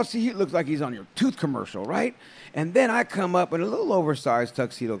flossy, he looks like he's on your tooth commercial, right? And then I come up in a little oversized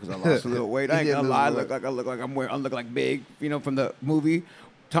tuxedo because I lost a little weight. I ain't He gonna did lie. I lose look weight. like I look like big, from the movie.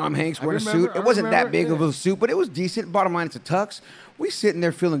 Tom Hanks wearing a suit. remember, It I wasn't that remember, big of yeah. a suit, but it was decent. Bottom line, it's a tux. We sitting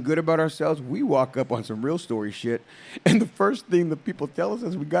there feeling good about ourselves. We walk up on some real story shit, and the first thing the people tell us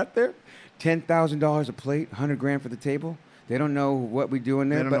as we got there, $10,000 a plate, $100,000 for the table. They don't know what we doing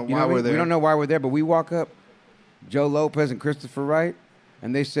there. They don't but know you why what I mean? we're there. We don't know why we're there, but we walk up, Joe Lopez and Christopher Wright,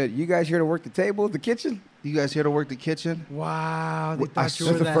 and they said, "You guys here to work the table, the kitchen?" You guys here to work the kitchen? Wow. They I thought you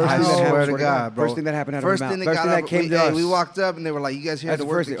swear were the that first I thing that high. happened. swear to Swear to God, God. bro. First thing that happened out of First my thing mouth. that First got thing out, that came to us. we walked up and they were like, "You guys here That's to the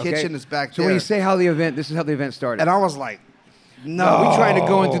work first the thing, kitchen? okay? It's back So there." when you say this is how the event started. And I was like, No, we trying to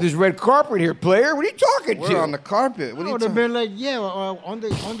go into this red carpet here, player. What are you talking We're to? on the carpet. What I are you would have talking? been like, yeah, on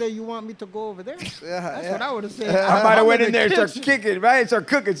day you want me to go over there? That's what I would have said. I might have went in there and and started kicking, right? Start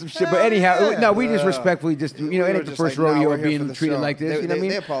cooking some shit. But Hell anyhow, yeah. no, we just respectfully just, We it were ain't the just first like, nah, rodeo we're of here for being the treated show. like this. They- You know what I mean?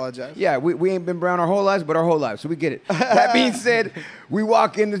 they apologize. Yeah, we ain't been brown our whole lives, but our whole lives, so we get it. That being said, we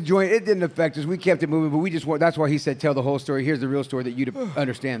walk in the joint. It didn't affect us. We kept it moving, but we just want. That's why he said, "Tell the whole story." Here's the real story that you to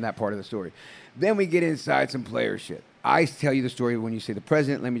understand that part of the story. Then we get inside some player shit. I tell you the story when you say the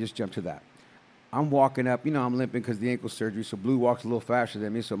president. Let me just jump to that. I'm walking up, I'm limping because of the ankle surgery, so Blue walks a little faster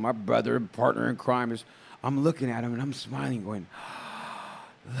than me. So my brother, partner in crime, I'm looking at him and I'm smiling, going,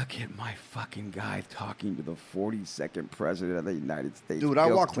 look at my fucking guy talking to the 42nd president of the United States. Dude, I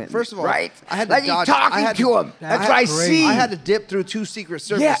Bill walked. Clinton. First of all, right? I had to like dodge. he's talking I had to him. That's what I see. I had to dip through 2 Secret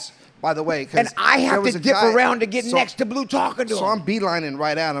Service. Yeah. By the way, 'cause And I there have was to a dip guy- around to get so- next to Blue talking to So him. I'm beelining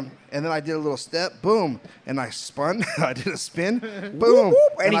right at him, and then I did a little step, boom, and I spun. I did a spin, boom, whoop,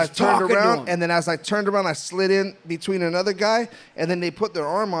 and I he's turned talking to around, him. and then as I turned around, I slid in between another guy, and then they put their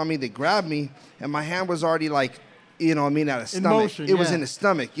arm on me, they grabbed me, and my hand was already like, at his stomach. motion, it was yeah. in his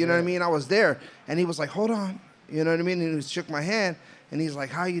stomach, you know what I mean? I was there, and he was like, hold on, you know what I mean? And he shook my hand. And he's like,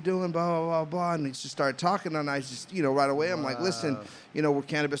 how you doing, blah, blah, blah, blah. And he just started talking, and I just, right away, I'm like, listen, we're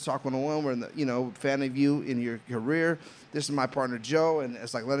Cannabis Talk 101. We're in the, fan of you in your career. This is my partner, Joe. And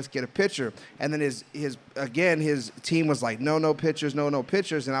it's like, let us get a picture. And then his team was like, no pictures, no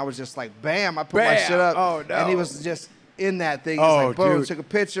pictures. And I was just like, bam, I put my Bam. shit up. Oh, no. And he was just in that thing. He's Oh, like, boom, dude. took a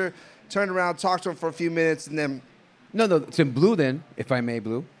picture, turned around, talked to him for a few minutes, and then No, it's in Blue then, if I may,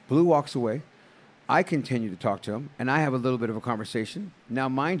 Blue. Blue walks away. I continue to talk to him, and I have a little bit of a conversation. Now,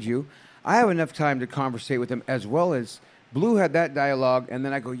 mind you, I have enough time to conversate with him as well as Blue had that dialogue, and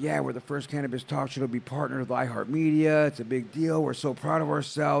then I go, yeah, we're the first cannabis talk show to be partnered with iHeartMedia. It's a big deal. We're so proud of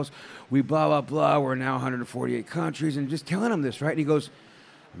ourselves. We blah, blah, blah. We're now 148 countries, and just telling him this, right? And he goes,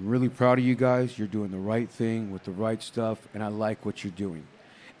 I'm really proud of you guys. You're doing the right thing with the right stuff, and I like what you're doing.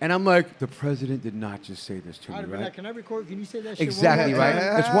 And I'm like, the president did not just say this to me, I'd be right? like, can I record? Can you say that shit? Exactly, one more right?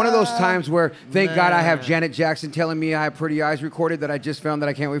 time? It's one of those times where, thank God I have Man. Janet Jackson telling me I have Pretty Eyes recorded that I just found that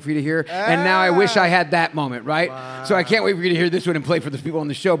I can't wait for you to hear. And now I wish I had that moment, right? Wow. So I can't wait for you to hear this one and play for the people on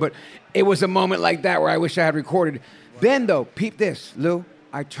the show. But it was a moment like that where I wish I had recorded. Wow. Then, though, peep this, Lou.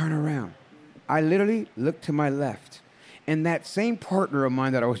 I turn around. I literally look to my left. And that same partner of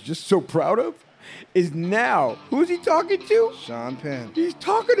mine that I was just so proud of is now, who's he talking to? Sean Penn. He's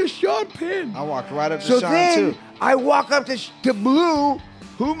talking to Sean Penn. I walked right up to So Sean, then too. I walk up to Blue,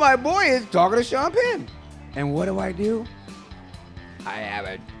 who my boy is, talking to Sean Penn. And what do? I have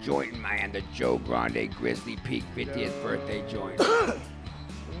a joint in my hand, the Joe Grande Grizzly Peak 50th birthday joint.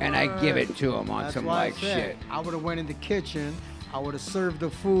 And I give it to him on That's some why I like said, shit. I would have went in the kitchen. I would have served the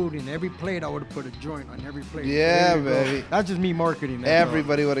food in every plate. I would have put a joint on every plate. Yeah, There you go. baby. That's just me marketing that.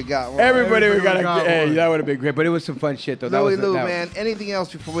 Everybody would have got one. Everybody would Everybody got got hey, one. that would have been great. But it was some fun shit though. That Louie was Lou, that- man. Anything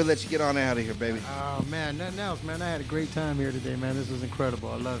else before we let you get on out of here, baby? Oh man, nothing else, man. I had a great time here today, man. This was incredible.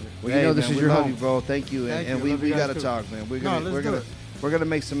 I love it. Well, you know this man, is we your love home. you, bro. Thank you, Thank and you. we Love you got guys to too. talk, man. We're No, gonna let's we're do gonna it. we're gonna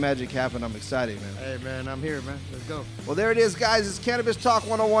make some magic happen. I'm excited, man. Hey man, I'm here, man. Let's go. Well, there it is, guys. It's Cannabis Talk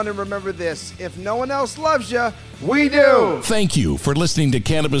 101, and remember this: if no one else loves you, we do. Thank you for listening to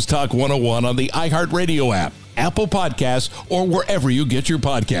Cannabis Talk 101 on the iHeartRadio app, Apple Podcasts, or wherever you get your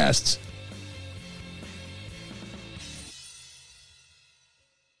podcasts.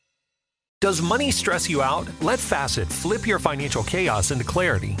 Does money stress you out? Let Facet flip your financial chaos into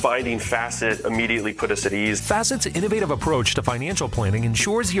clarity. Finding Facet immediately put us at ease. Facet's innovative approach to financial planning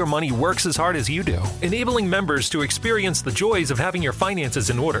ensures your money works as hard as you do, enabling members to experience the joys of having your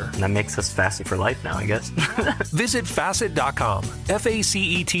finances in order. And that makes us Facet for life now, I guess. Visit Facet.com,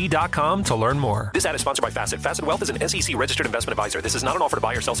 FACET.com to learn more. This ad is sponsored by Facet. Facet Wealth is an SEC registered investment advisor. This is not an offer to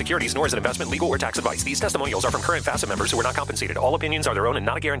buy or sell securities, nor is it investment, legal, or tax advice. These testimonials are from current Facet members who are not compensated. All opinions are their own and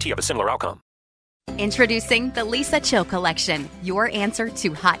not a guarantee of a similar outcome. Introducing the Lisa Chill Collection, your answer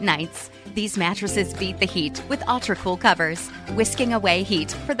to hot nights. These mattresses beat the heat with ultra-cool covers, whisking away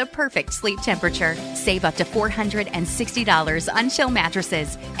heat for the perfect sleep temperature. Save up to $460 on Chill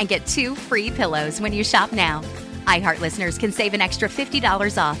mattresses and get 2 free pillows when you shop now. iHeart listeners can save an extra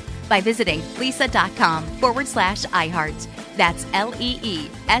 $50 off by visiting lisa.com/iHeart. That's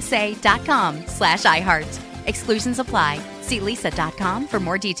LEESA.com/iHeart. Exclusions apply. See lisa.com for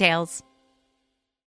more details.